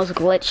jug almost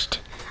glitched.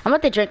 I'm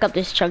about to drink up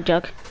this chug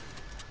jug.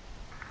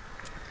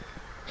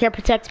 Here,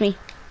 protect me.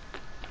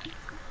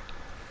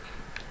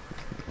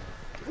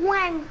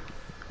 When?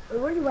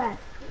 Where you at?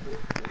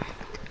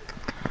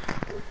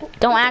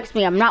 Don't ask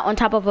me. I'm not on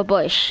top of a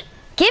bush.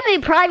 Give me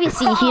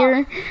privacy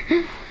here.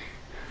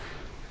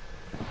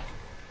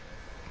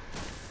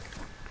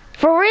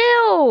 For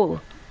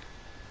real.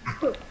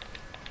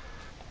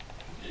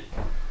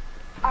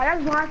 Alright,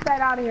 let's launch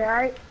that out of here,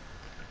 alright?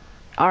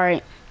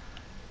 Alright.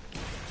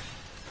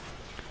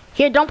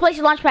 Here, don't place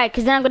your launch pad,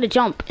 because then I'm going to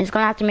jump. It's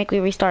going to have to make me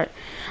restart.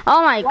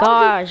 Oh my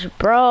gosh,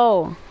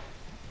 bro.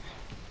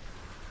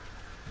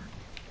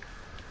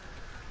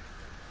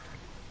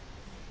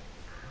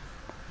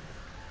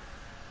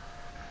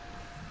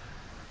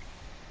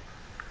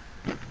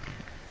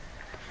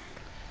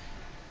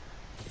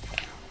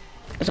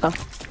 Let's go.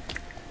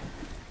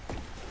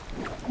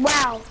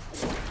 Wow.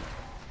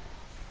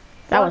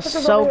 That was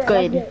so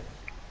good.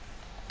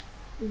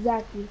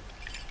 Exactly.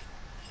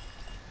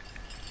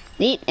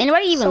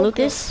 Anybody even So loot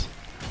good. this?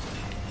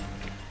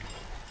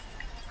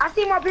 I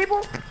see more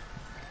people.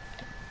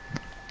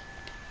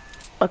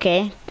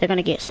 Okay, they're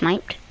gonna get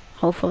sniped,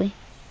 hopefully.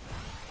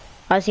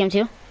 Oh, I see him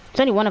too. It's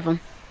only one of them.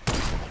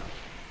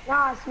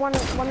 Nah, it's one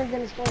of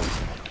them is going.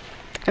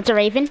 That's a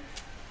raven.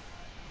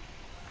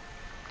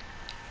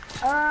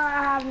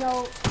 I have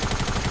no.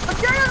 But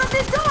they're not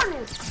doing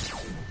this.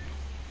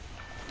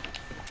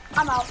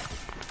 I'm out.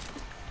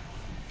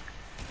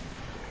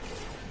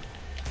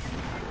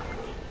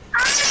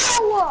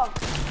 Ow!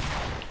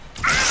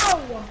 Ow!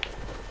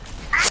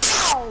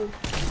 Ow!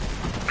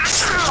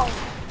 Ow!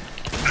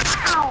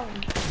 Ow!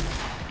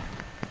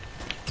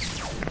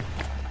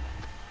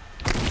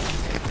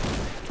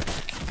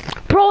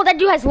 Bro, that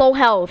dude has low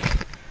health.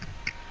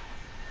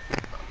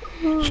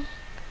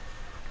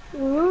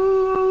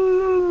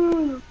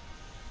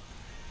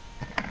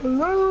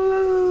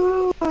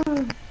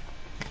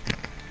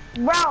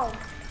 Bro.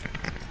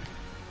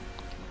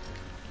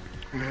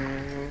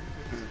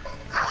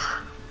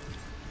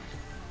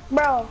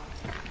 Bro.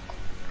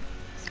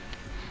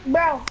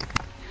 Bro.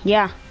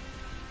 Yeah.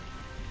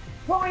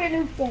 Put on your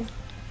new skin.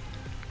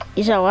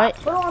 You said what?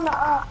 Put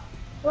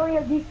on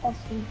your default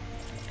skin.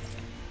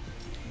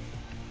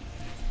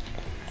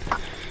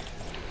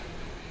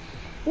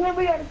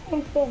 Remember, you're the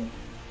same skin.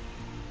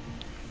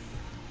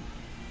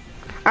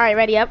 Alright,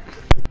 ready up.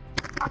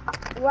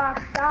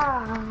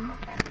 Rockstar.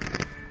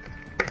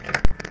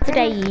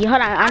 Today,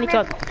 hold on, I need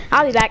to.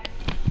 I'll be back.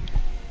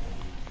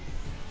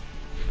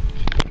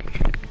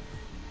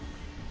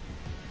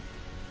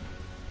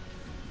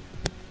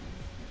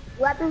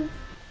 Weapon.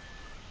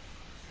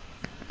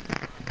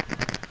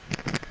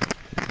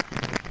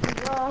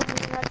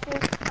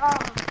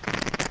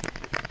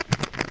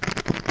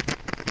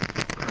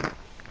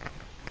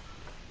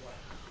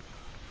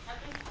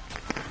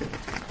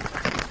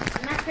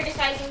 I'm not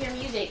criticizing your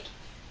music.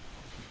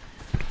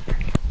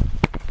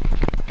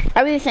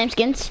 Are we the same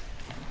skins?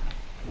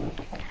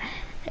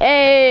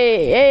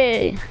 Hey,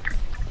 hey.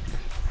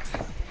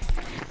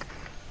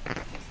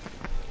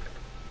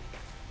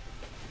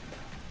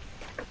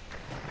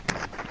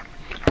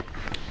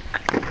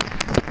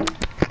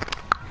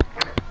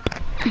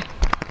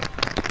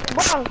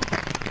 Bro,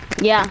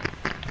 Yeah.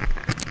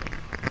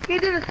 he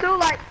did it so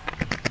like.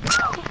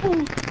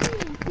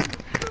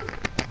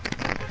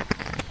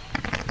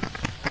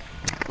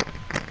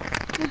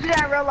 You do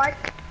that in real life?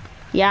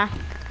 Yeah.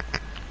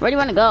 Where do you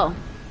want to go?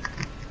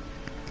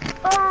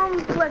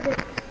 Pleasant.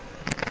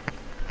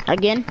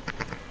 Again?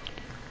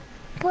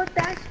 Put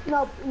that.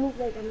 No,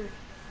 wait a minute.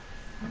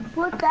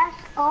 Put that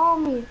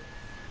on me.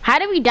 How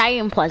did we die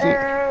in Pleasant?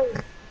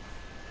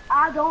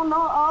 I don't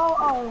know.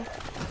 Oh.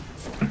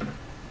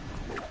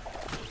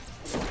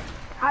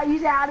 How you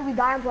say how did we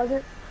die in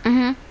Pleasant?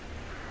 Mm-hmm.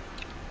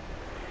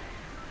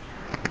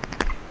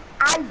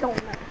 I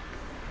don't know.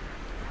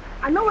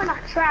 I know we're not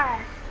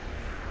trash.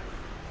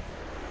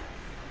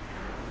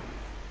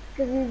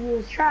 Because if it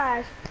was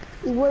trash,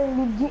 we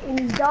wouldn't be getting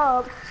these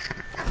dubs.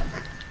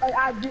 Like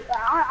I do.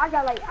 I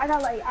got like I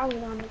don't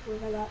know how much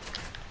work I got.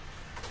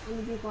 I'm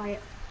gonna be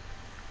quiet.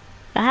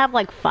 I have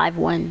like 5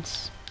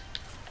 wins.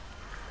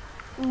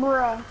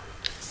 Bruh.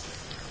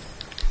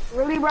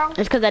 Really, bro?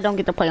 It's because I don't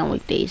get to play on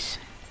weekdays.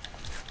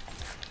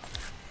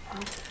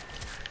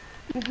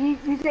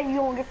 You said you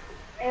don't get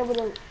able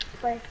to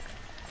play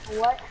on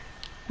what?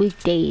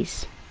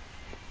 Weekdays.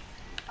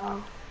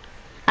 Oh.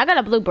 I got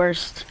a blue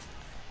burst.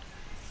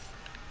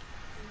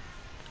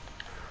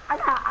 I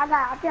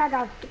think I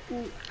got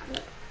 50.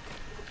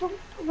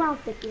 Around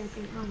 50, I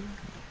think.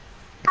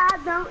 I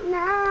don't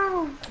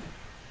know.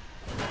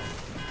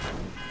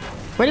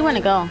 Where do you want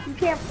to go? You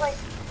can't play.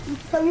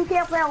 So you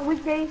can't play on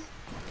weekdays?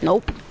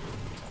 Nope.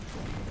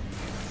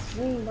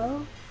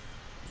 Bro.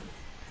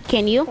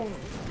 Can you?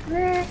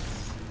 Yeah.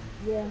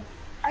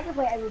 I can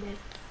play every day.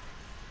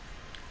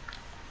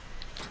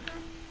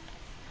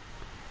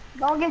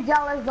 Don't get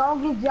jealous.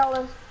 Don't get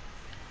jealous.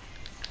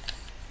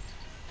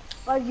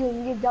 But you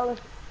get jealous,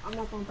 I'm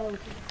not gonna play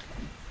with you.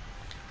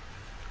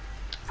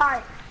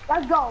 Alright,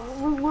 let's go.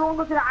 We wanna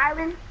go to the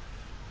island?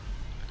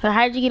 So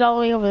how did you get all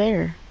the way over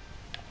there?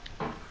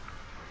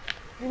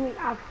 You mean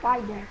I fly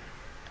there?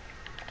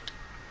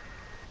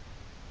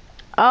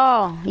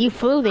 Oh, you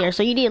flew there,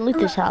 so you didn't loot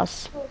this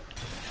house.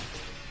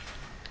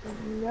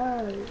 No,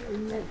 I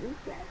didn't do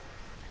that.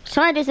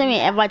 Somebody just sent me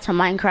an invite to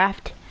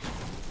Minecraft.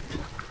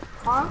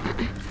 Huh?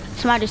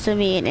 Somebody just sent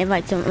me an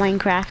invite to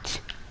Minecraft.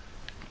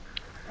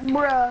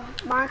 Bruh,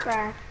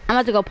 Minecraft. I'm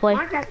about to go play.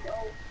 Minecraft.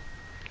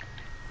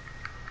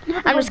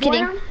 I'm just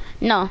kidding.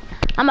 No,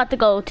 I'm about to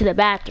go to the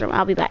bathroom.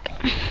 I'll be back.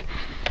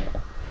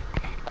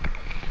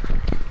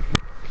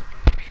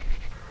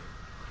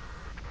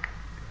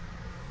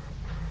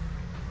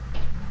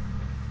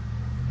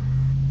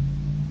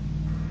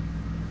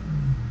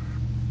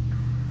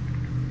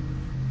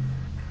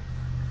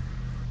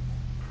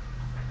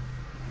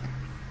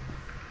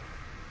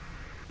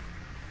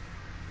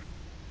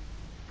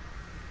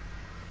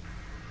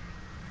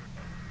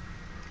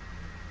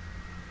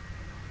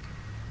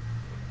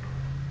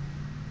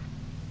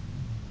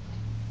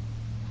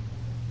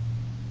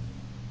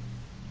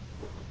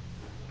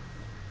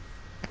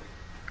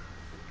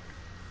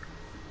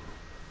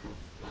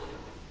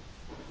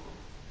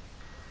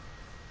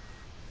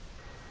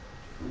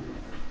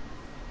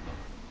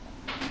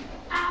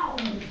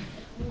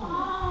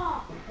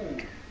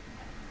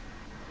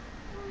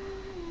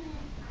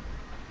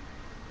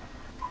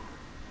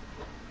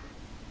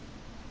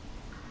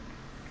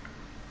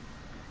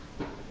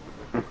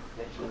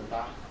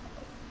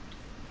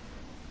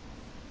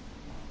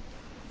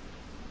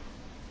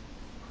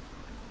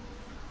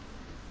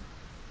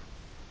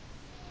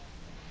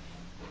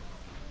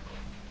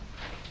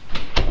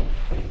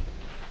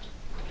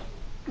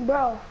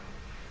 Bro.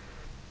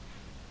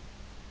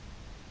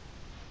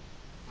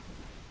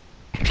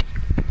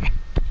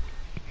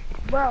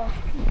 Bro.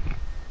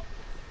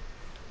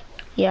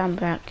 Yeah, I'm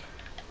back.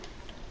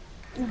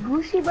 You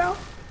Gucci, bro?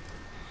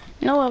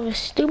 No, I have a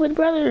stupid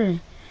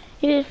brother.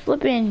 He just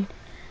flipping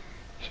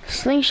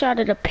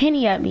slingshotted a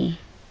penny at me.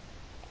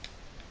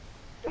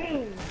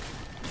 Dang.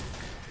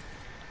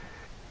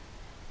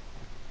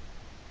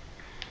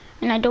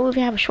 And I don't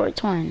even have a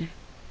shorts on.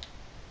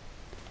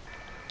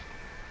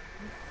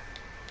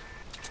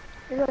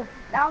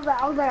 I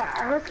was like,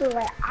 I heard it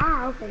like,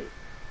 I was like,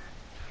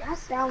 that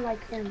sound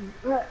like him.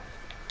 Look.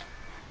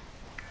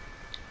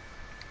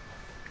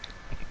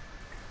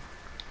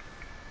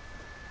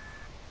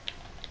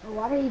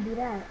 Why did he do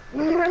that?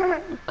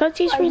 Because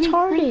he's Like,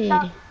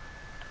 retarded.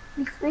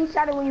 He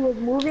screenshotted when he was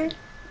moving?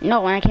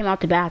 No, when I came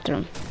out the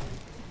bathroom.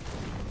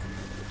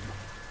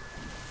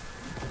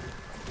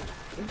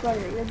 Your brother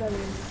is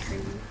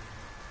crazy.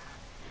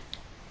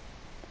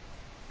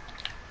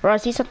 Bro, I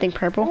see something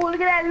purple. Oh, look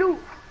at that loot.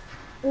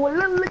 Oh,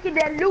 look at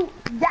that loot.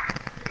 Yeah.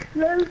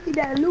 Look at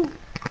that loot.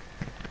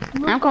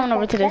 I'm going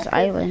over to this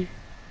island.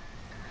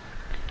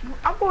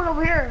 I'm going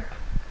over here.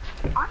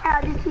 I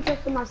had these 2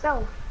 chests for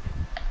myself.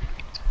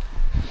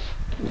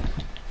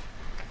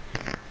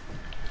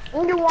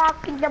 You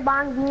walk in the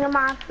bang, in the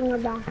mask, in the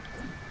bang.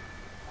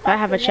 I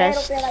have a Your head up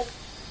chest. there like,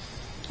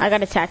 I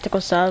got a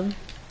tactical sub.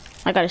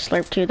 I got a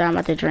slurp too that I'm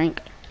about to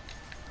drink.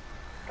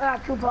 I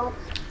got 2 pumps.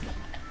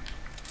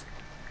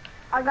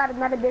 I got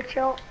another big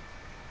shot.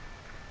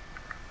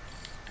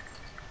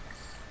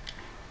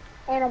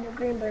 And I have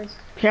green burst.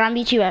 Here, I'll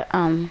meet you at,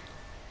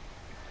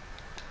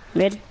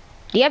 mid.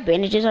 Do you have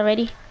bandages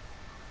already?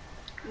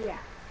 Yeah.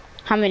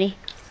 How many?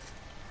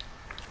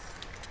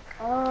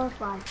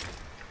 5.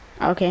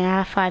 Okay, I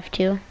have 5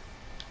 too.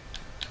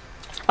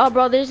 Oh,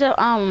 bro, there's a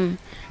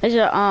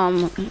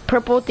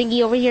purple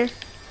thingy over here.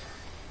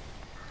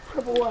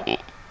 Purple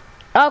what?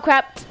 Oh,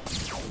 crap.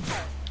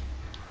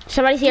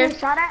 Somebody's here. You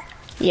shot at?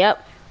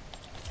 Yep.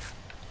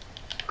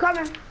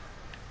 Coming.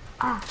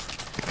 Ah.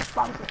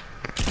 Sponsor.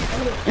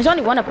 There's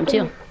only one of them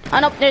too. Oh,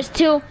 no, there's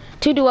two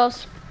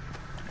duos.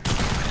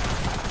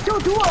 2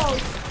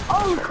 duos.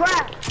 Oh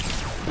crap.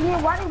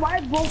 Yeah, why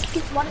both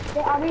keep,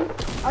 are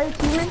they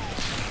teaming?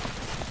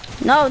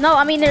 No,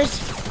 I mean there's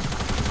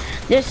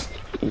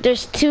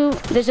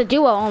a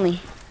duo only.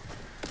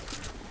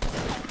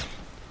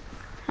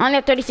 I only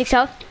have 36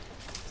 health.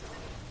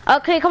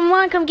 Okay, come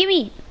on, come give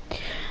me.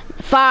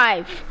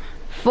 5,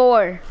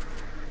 4,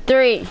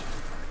 3,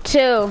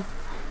 2,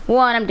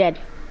 1, I'm dead.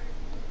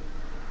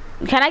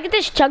 Can I get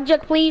this chug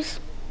jug, please?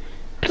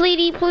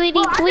 Pleady.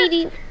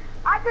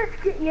 I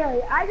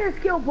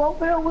just killed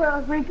both of them with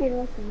a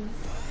freaking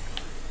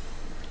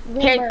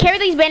Here, carry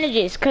these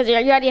bandages, cause you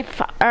already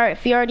have,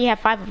 if you already have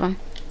 5 of them.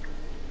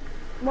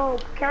 No,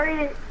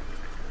 carry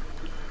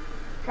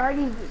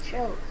these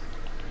shells.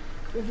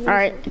 All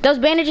right, those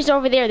bandages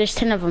over there. There's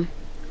 10 of them.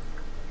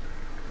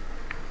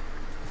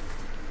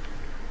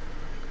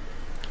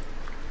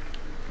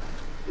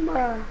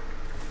 Bruh,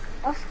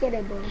 I'll get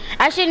it, bro.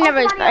 I should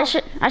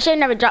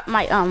never drop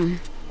my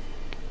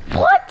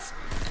What?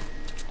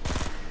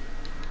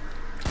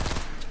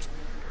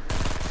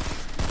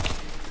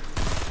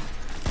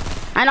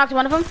 I knocked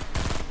one of them.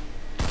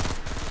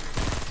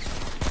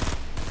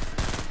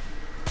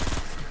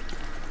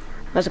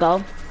 Let's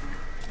go.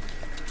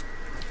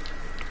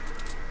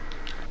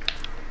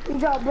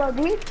 Yo, bro,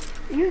 do you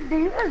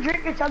just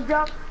drink your chug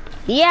jug?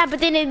 Yeah, but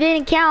then it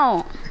didn't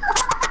count.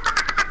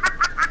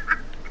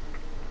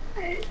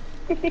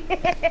 I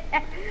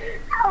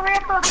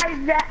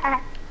realized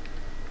that.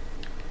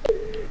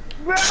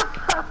 Bro.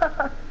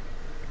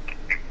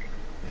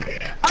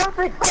 I was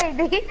like, wait,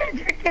 did he just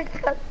drink your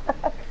chug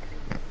jug?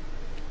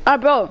 Oh,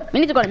 bro, we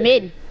need to go to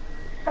mid.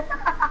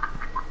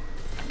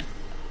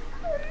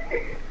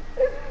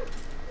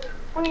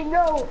 Wait,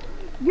 no.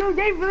 Yo,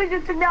 they really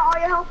just took out all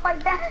your health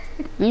like that?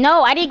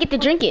 No, I didn't get to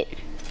drink it.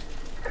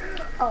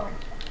 Oh.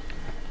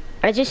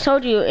 I just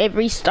told you it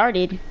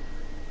restarted.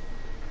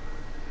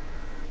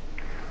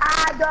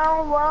 I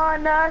don't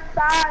wanna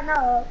sign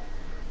up.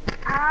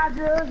 I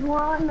just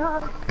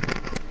wanna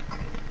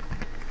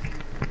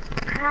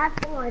have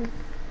fun.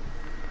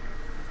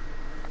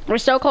 We're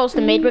so close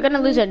to mid. We're gonna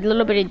lose a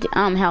little bit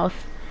of health.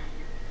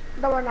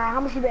 Don't worry now. How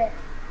much you bet?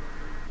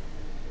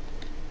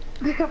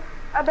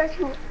 I bet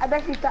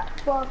you stop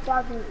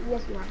 12,000.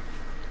 Yes, man.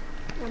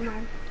 Never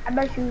mind. I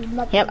bet you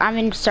nothing. Yep, I'm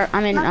at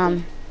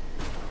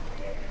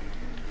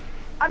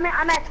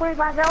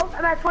 25 health.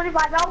 I'm at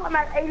 25 health. I'm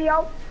at 80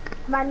 health.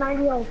 I'm at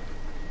 90 health.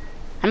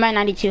 I'm at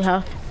 92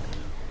 health.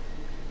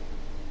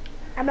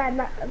 I'm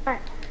at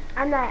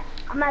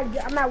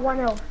 1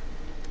 health.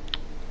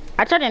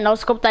 I tried to no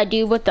scope that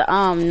dude with the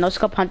no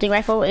scope hunting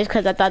rifle. It's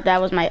because I thought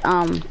that was my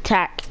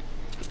tack.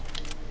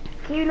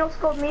 Can you no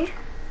scope me?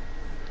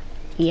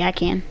 Yeah, I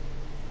can.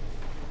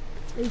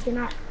 You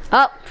cannot.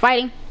 Oh,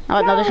 fighting. Oh,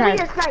 another try.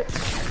 Snipe.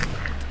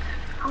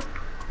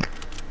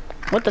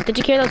 What the? Did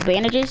you carry those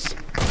bandages?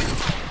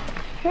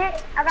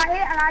 Hit. I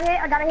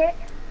got a hit.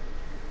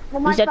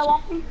 One more fell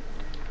off me.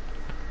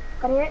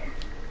 Got a hit.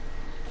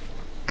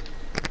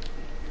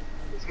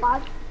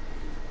 Squad.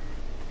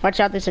 Watch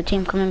out, there's a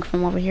team coming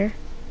from over here.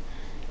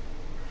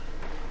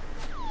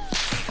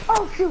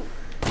 Oh shoot.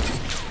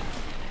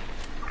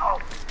 Oh.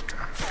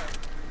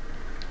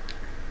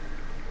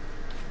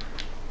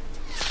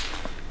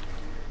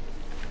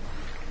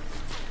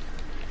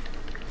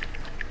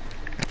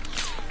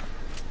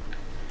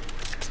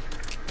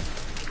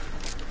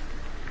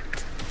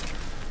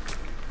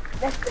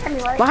 That's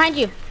standing right. Behind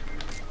you.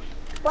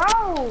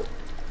 Bro.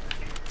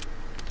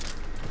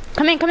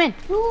 Come in.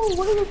 Dude,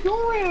 what are you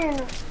doing?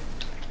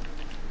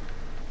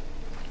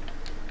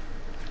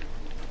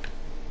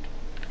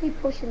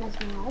 Keep pushing us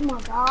now. Oh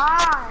my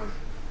gosh.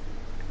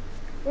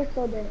 We're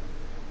so dead.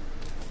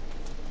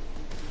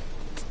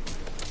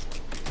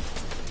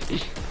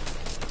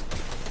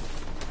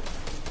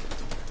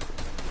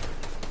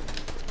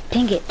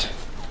 Dang it.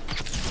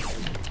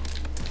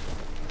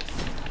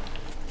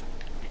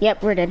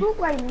 Yep, we're dead. Look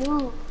like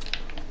me.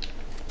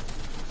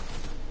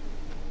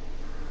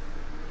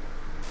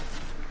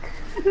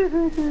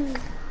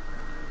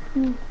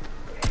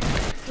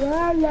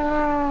 La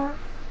la.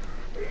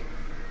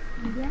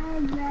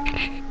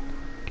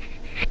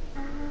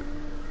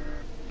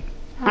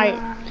 Alright,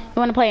 you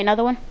wanna play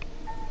another one?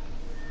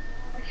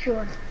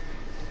 Sure.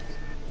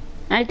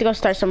 I need to go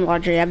start some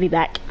laundry. I'll be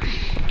back.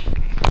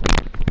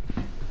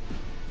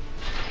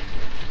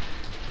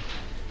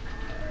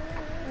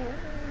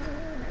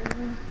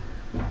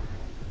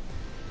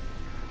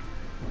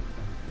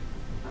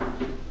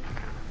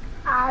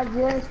 I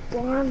just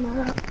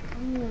wanna.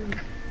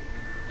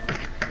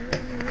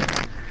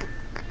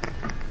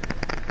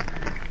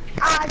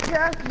 I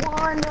just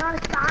wanna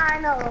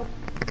sign up.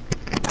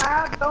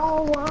 I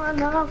don't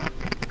wanna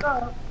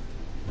go.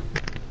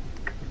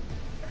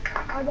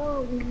 I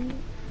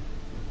don't.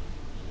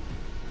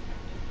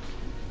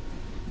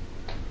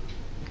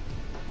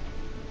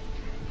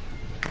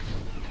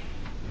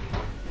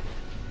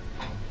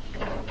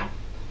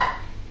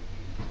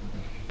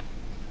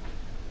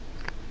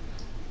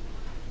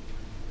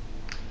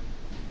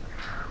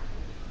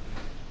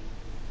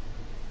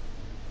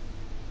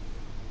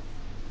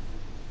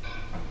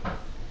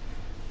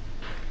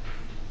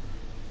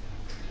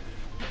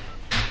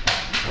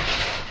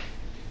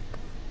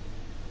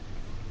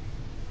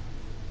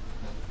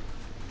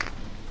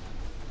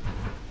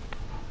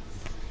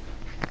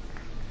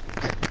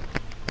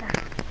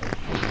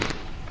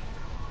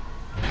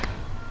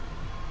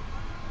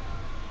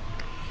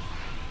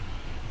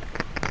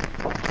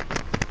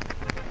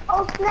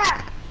 Oh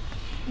snap!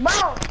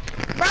 Bro!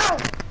 Bro!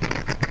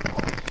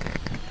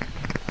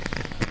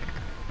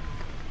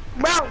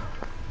 Bro!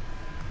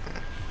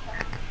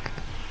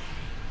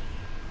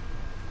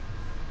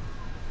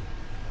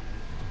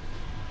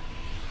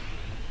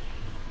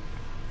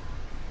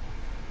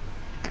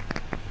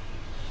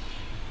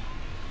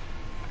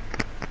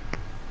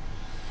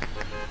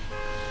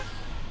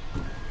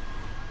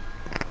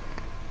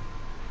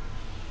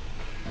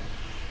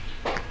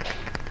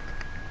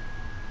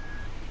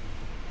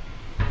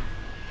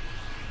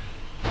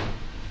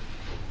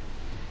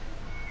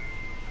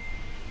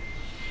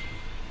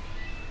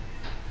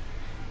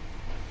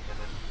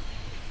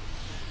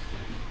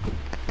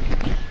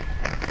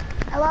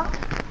 Hello?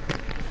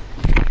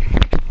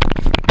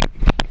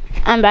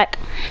 I'm back.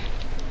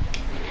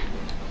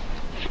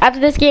 After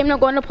this game, I'm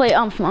going to play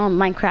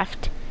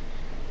Minecraft.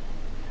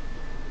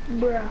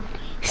 Bruh.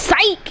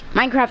 Psych!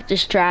 Minecraft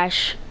is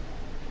trash.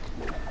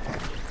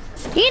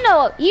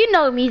 You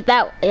know me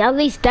that at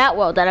least that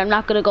well that I'm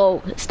not gonna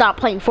go stop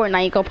playing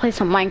Fortnite and go play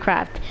some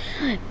Minecraft.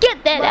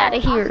 Get that out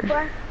of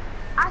here.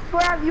 I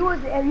swear if you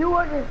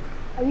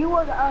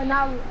was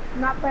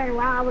not playing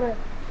around,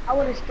 I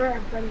would have straight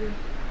up friended you.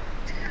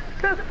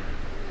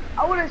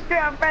 I would have straight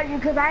up friended you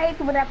because I hate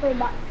people that play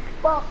by.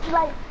 Well,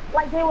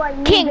 like they were.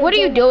 King, what are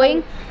you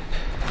doing?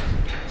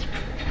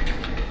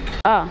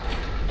 Oh,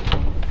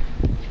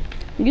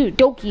 you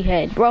dokey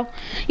head, bro.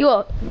 You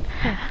a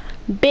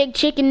big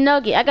chicken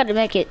nugget. I gotta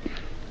make it.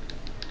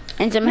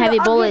 And some heavy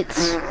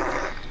bullets.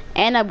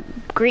 And a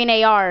green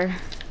AR.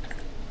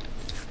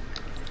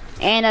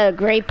 And a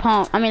gray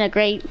pump. I mean a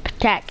gray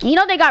tack. You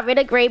know they got rid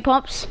of gray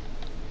pumps?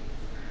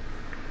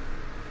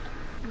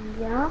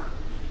 Yeah.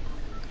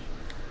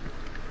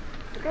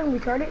 Can we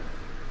start it?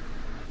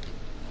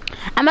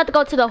 I'm about to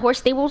go to the horse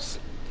stables.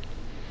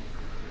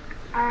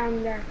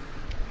 I'm there.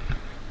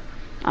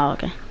 Oh,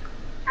 okay.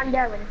 I'm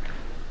there with it.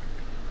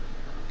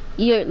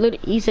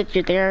 You said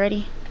you're there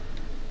already?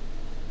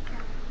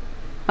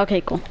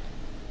 Okay, cool.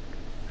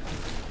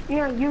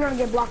 You're gonna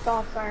get blocked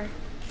off, sorry.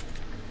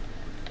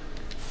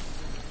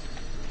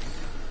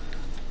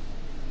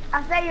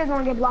 I say you're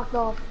gonna get blocked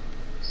off.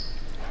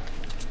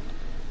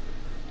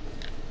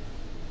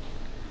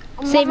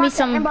 Save me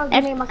some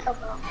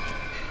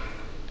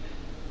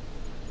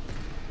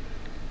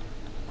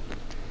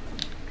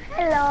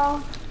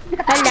Hello.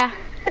 Hola.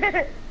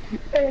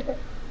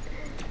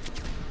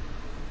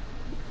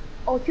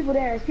 Oh, people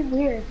there. There's people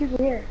here. There's people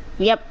here.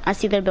 Yep, I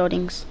see their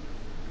buildings.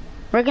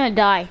 We're gonna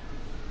die.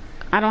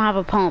 I don't have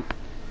a pump.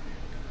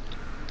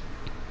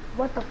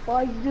 What the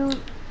fuck, dude?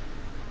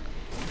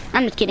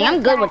 I'm just kidding.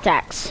 I'm good with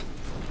tacks.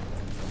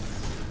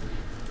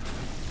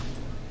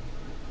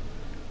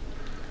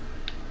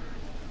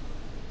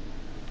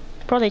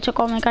 Bro, they took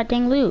all my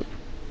goddamn loot.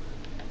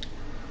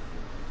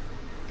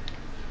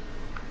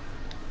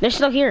 They're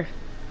still here.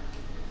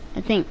 I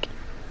think.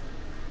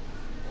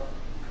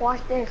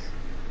 Watch this.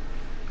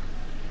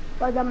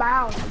 Look at my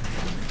house.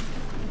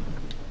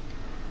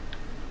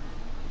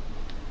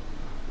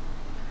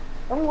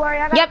 Don't worry,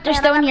 I got Yep, they're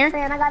still in here.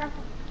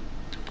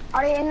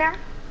 Are they in there?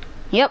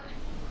 Yep.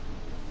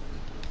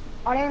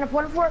 Are they in the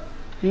porta fort?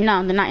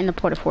 No, they're not in the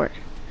porta fort.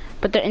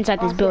 But they're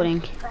inside this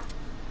building.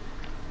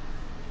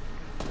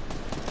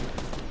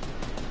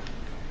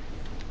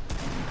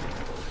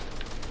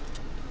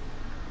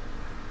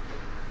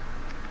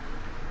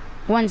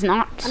 One's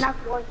not. I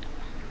knocked one.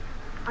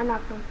 I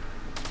knocked one.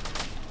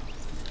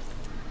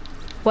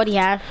 What do you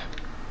have?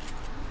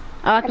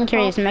 Oh, I can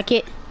carry this mech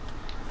kit.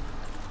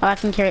 Oh, I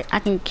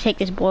can take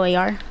this boy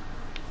AR.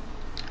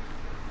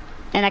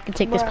 And I can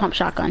take this pump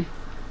shotgun.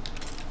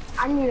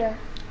 I need a...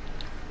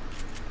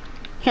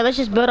 Here, let's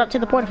just build up to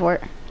the porta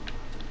fort.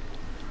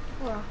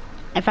 Well,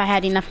 if I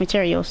had enough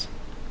materials.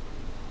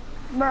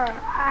 Bruh,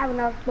 I have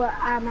enough, but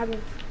I'm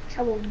having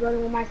trouble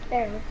building with my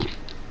stairs.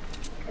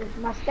 'Cause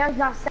my stairs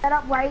not set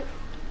up right.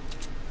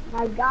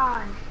 My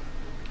God.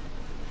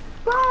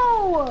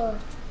 Bro!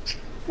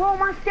 Bro,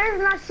 my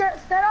stairs not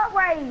set up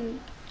right.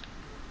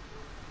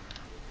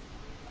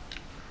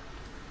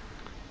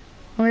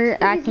 We're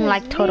acting Jesus,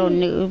 like total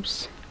me.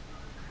 noobs.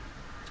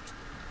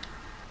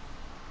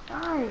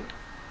 God.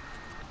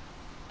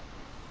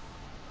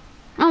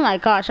 Oh my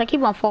gosh, I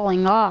keep on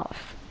falling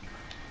off.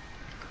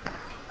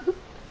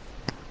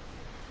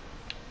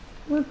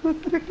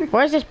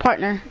 Where's his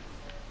partner?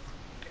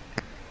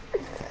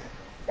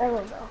 There we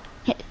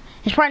go.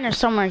 His partner's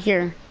somewhere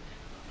here.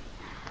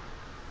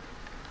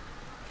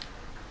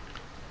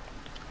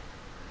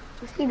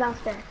 Let's see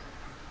downstairs.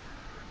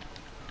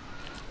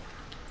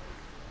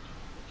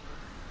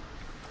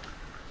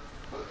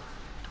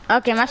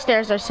 Okay, my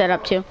stairs are set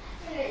up too.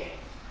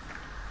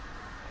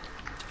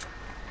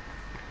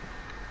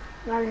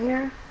 Right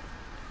here.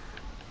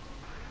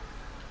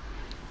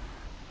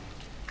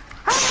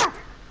 Ah!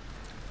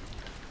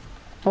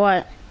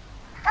 What?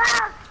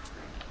 Ah!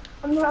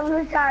 I'm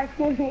gonna try to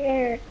see the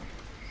air.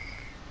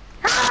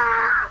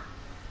 Ah!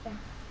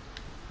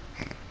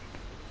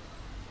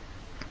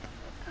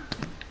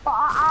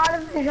 I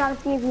honestly trying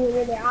to see if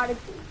you're in there,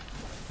 honestly.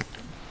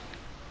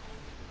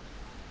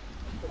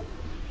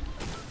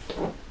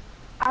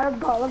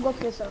 Let's go to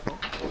the circle.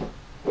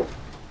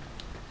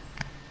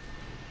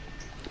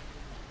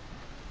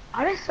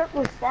 Oh, this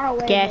circle is far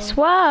away. Guess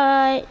bro.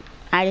 what?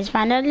 I just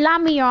found a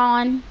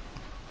Lamion.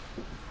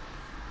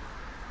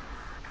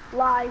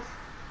 Lies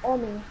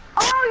on me.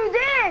 Oh,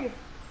 you did!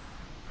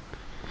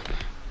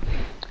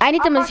 I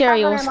need some I'll call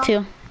materials shotgun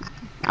too.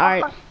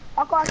 Alright.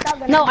 I'll call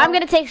shotgun No, ammo. I'm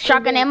gonna take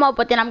shotgun ammo,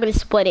 but then I'm gonna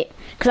split it.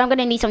 Because I'm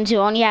gonna need some too.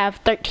 I only have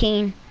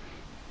 13.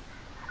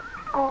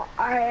 Oh,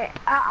 alright.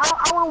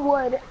 I want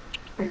wood.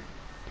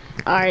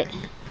 Alright.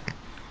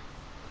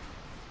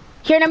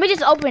 Here, let me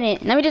just open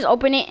it. Let me just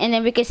open it and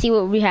then we can see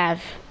what we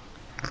have.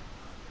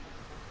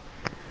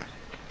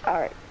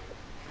 Alright.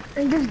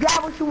 And just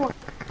grab what you want.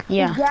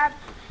 Yeah. Just grab.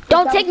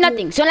 Don't grab take what you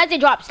nothing. So unless it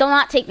drops, do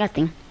not take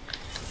nothing.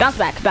 Bounce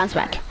back, bounce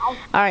back.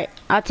 Alright,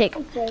 I'll take.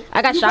 want. Okay.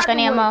 I got You shotgun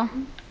the wood. ammo.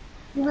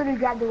 You literally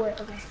grabbed the wood.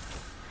 Okay.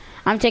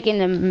 I'm taking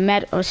the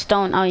metal or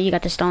stone. Oh, you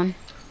got the stone.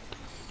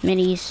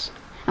 Minis.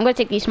 I'm gonna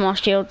take these small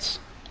shields.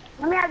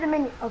 Let me have the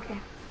mini. Okay.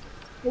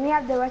 Let me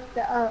have the rest of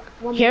the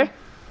one Here. more.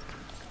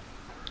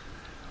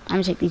 I'm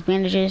gonna take these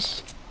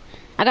bandages.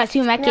 I got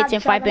 2 med Yeah, kits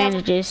and 5 shotgun ammo.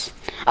 bandages.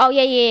 Oh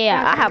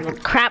yeah. I have a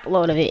crap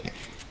load of it.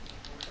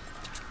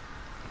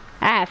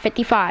 I have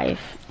 55.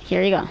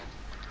 Here you go.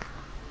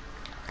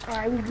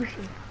 Alright, we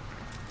Gucci.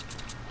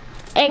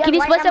 Hey, Yeah, can you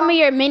light split some ammo? of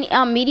your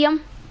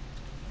medium?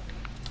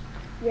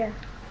 Yeah.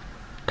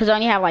 Cause I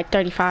only have like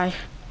 35.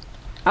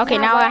 Okay,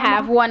 Yeah, now I light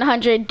have ammo.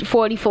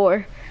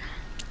 144.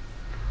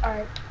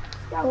 Alright.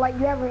 Yeah, like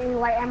you have any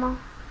light ammo?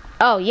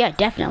 Oh yeah,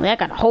 definitely. I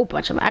got a whole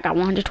bunch of them. I got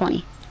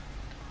 120.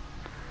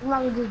 I'm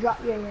not gonna just drop.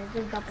 Yeah,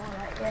 just drop all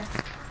that. Yeah.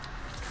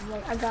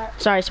 Like I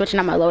got. Sorry, switching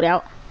out my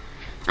loadout.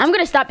 I'm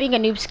gonna stop being a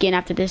noob skin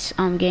after this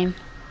game.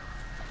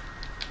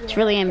 It's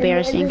really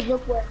embarrassing. It just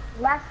looked what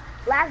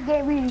last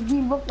game we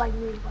looked like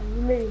me. Like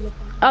we literally looked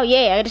like. Oh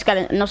yeah, I just got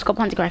a no scope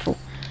hunting rifle.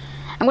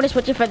 I'm gonna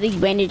switch it for these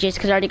bandages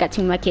because I already got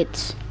 2 med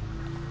kits.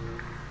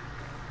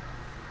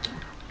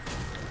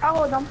 I'll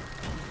hold them.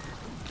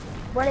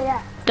 Where they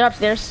at? They're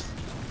upstairs.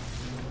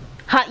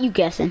 How you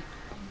guessing?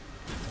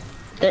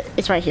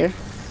 It's right here.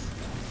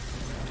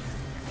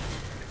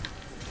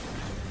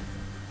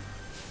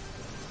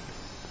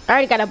 I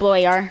already got a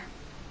blue AR.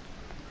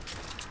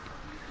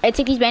 I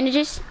take these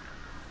bandages.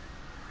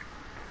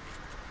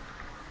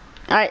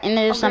 Alright, and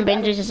there's some Okay, got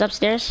it. bandages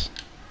upstairs.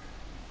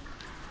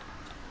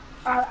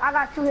 I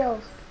got 2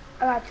 hills.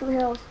 I got 2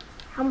 hills.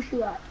 How much you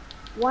got?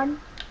 1.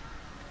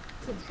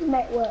 2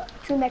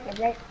 meccas,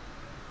 right?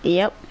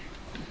 Yep.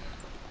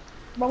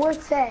 But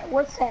what's that?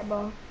 What's that,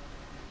 bro?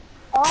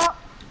 Oh,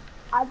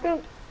 I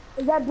think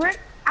is that brick?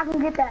 I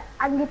can get that.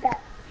 I can get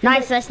that.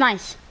 Nice, that's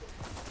nice.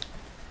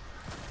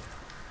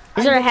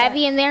 Is there a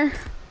heavy in there?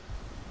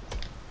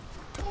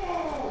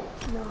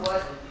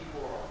 No.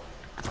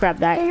 Grab Hey,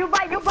 that. you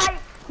buy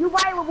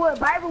with wood.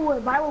 Buy with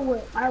wood. Buy with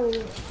wood. Buy with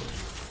wood.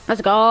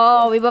 Let's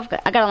go. We both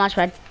got, I got a launch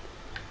pad.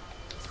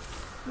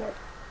 Yep.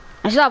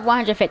 I still have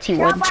 115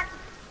 wood.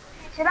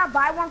 Should I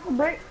buy one for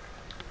brick?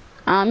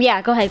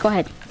 Yeah, go ahead.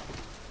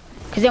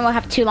 Because then we'll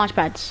have 2 launch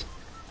pads.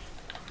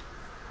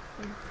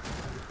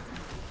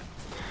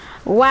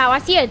 Wow, I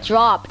see a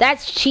drop.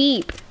 That's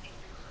cheap.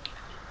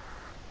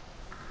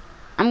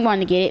 I'm going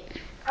to get it.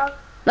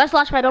 Let's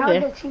launch pad over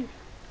How's there. it cheap?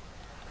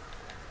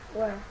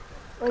 Where?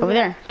 Where's Over it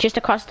there. Just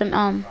across the,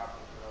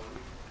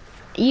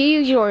 You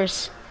use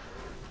yours.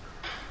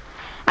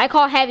 I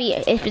call heavy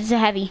if it's a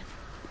heavy.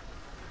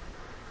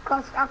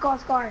 at? I call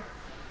Scar.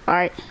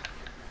 Alright.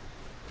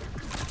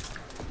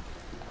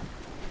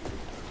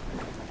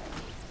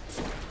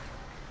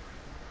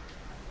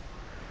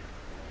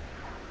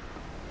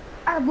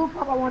 I have blue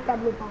pump. I want that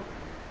blue pump.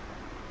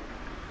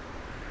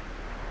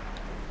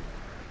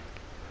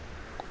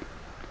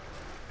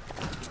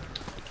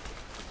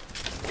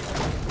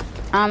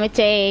 It's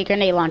a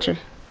grenade launcher.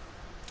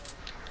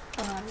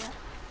 Yeah.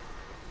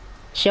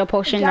 shield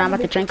potion that I'm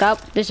about to drink up.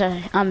 There's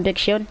a big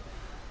shield.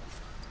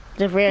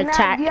 The rare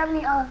attack. Do you have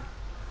any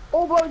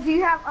oh bro, do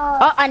you have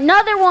Oh,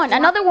 another one,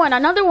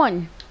 another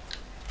one.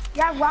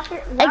 yeah,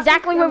 rocket?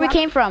 Exactly where we rocket?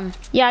 came from.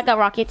 Yeah, I got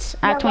rockets.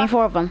 I have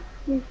 24 of them.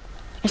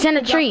 It's in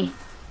a tree.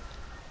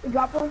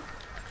 Drop them.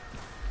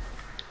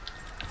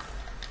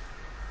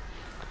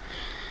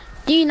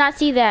 Do you not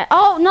see that?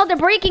 Oh no, they're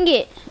breaking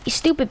it. You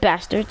stupid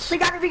bastards. We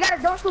got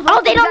it. Don't shoot.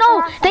 Oh, they don't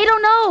know. They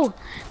don't know.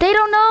 They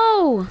don't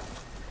know.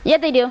 Yeah,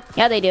 they do.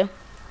 Yeah, they do.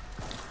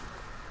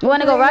 You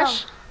want to go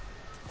rush?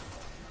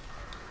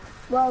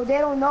 Well, they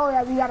don't know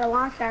that we got a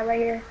launch pad right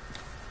here.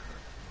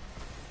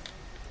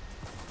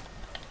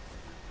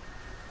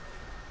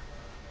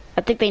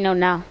 I think they know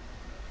now.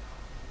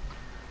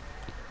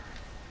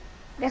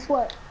 Guess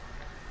what?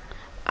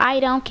 I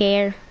don't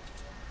care.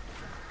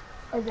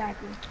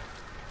 Exactly.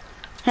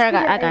 Here,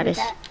 I got this.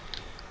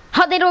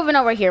 How they don't even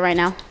know we're here right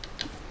now.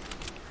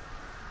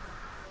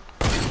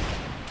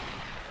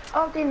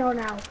 Oh, they know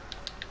now.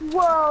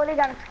 Whoa, they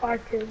got a scar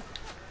too.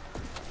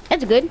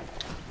 It's good.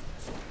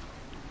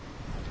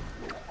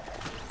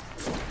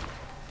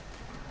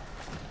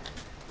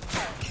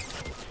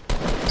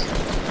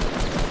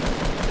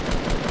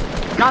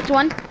 Knocked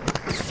one.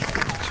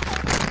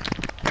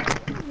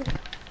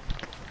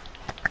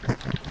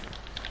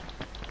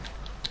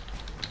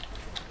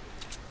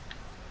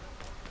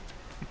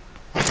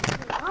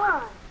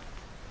 God.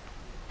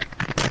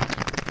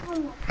 Oh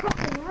my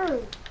fucking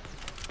word.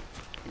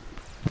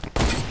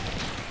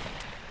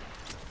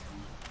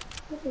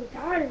 I'm fucking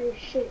tired of this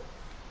shit.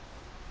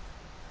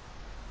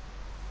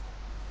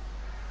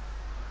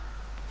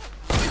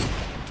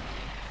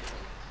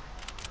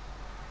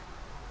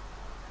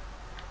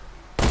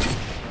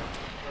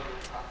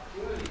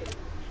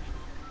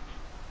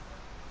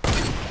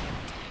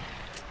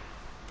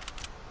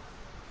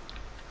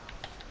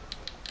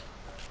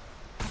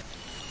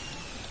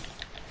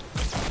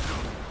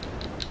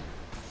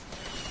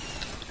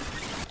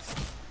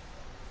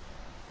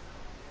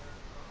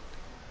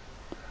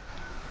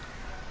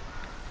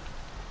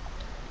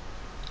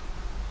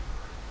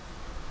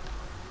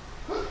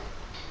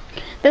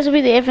 This will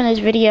be the end of this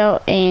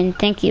video, and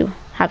thank you.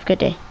 Have a good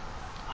day.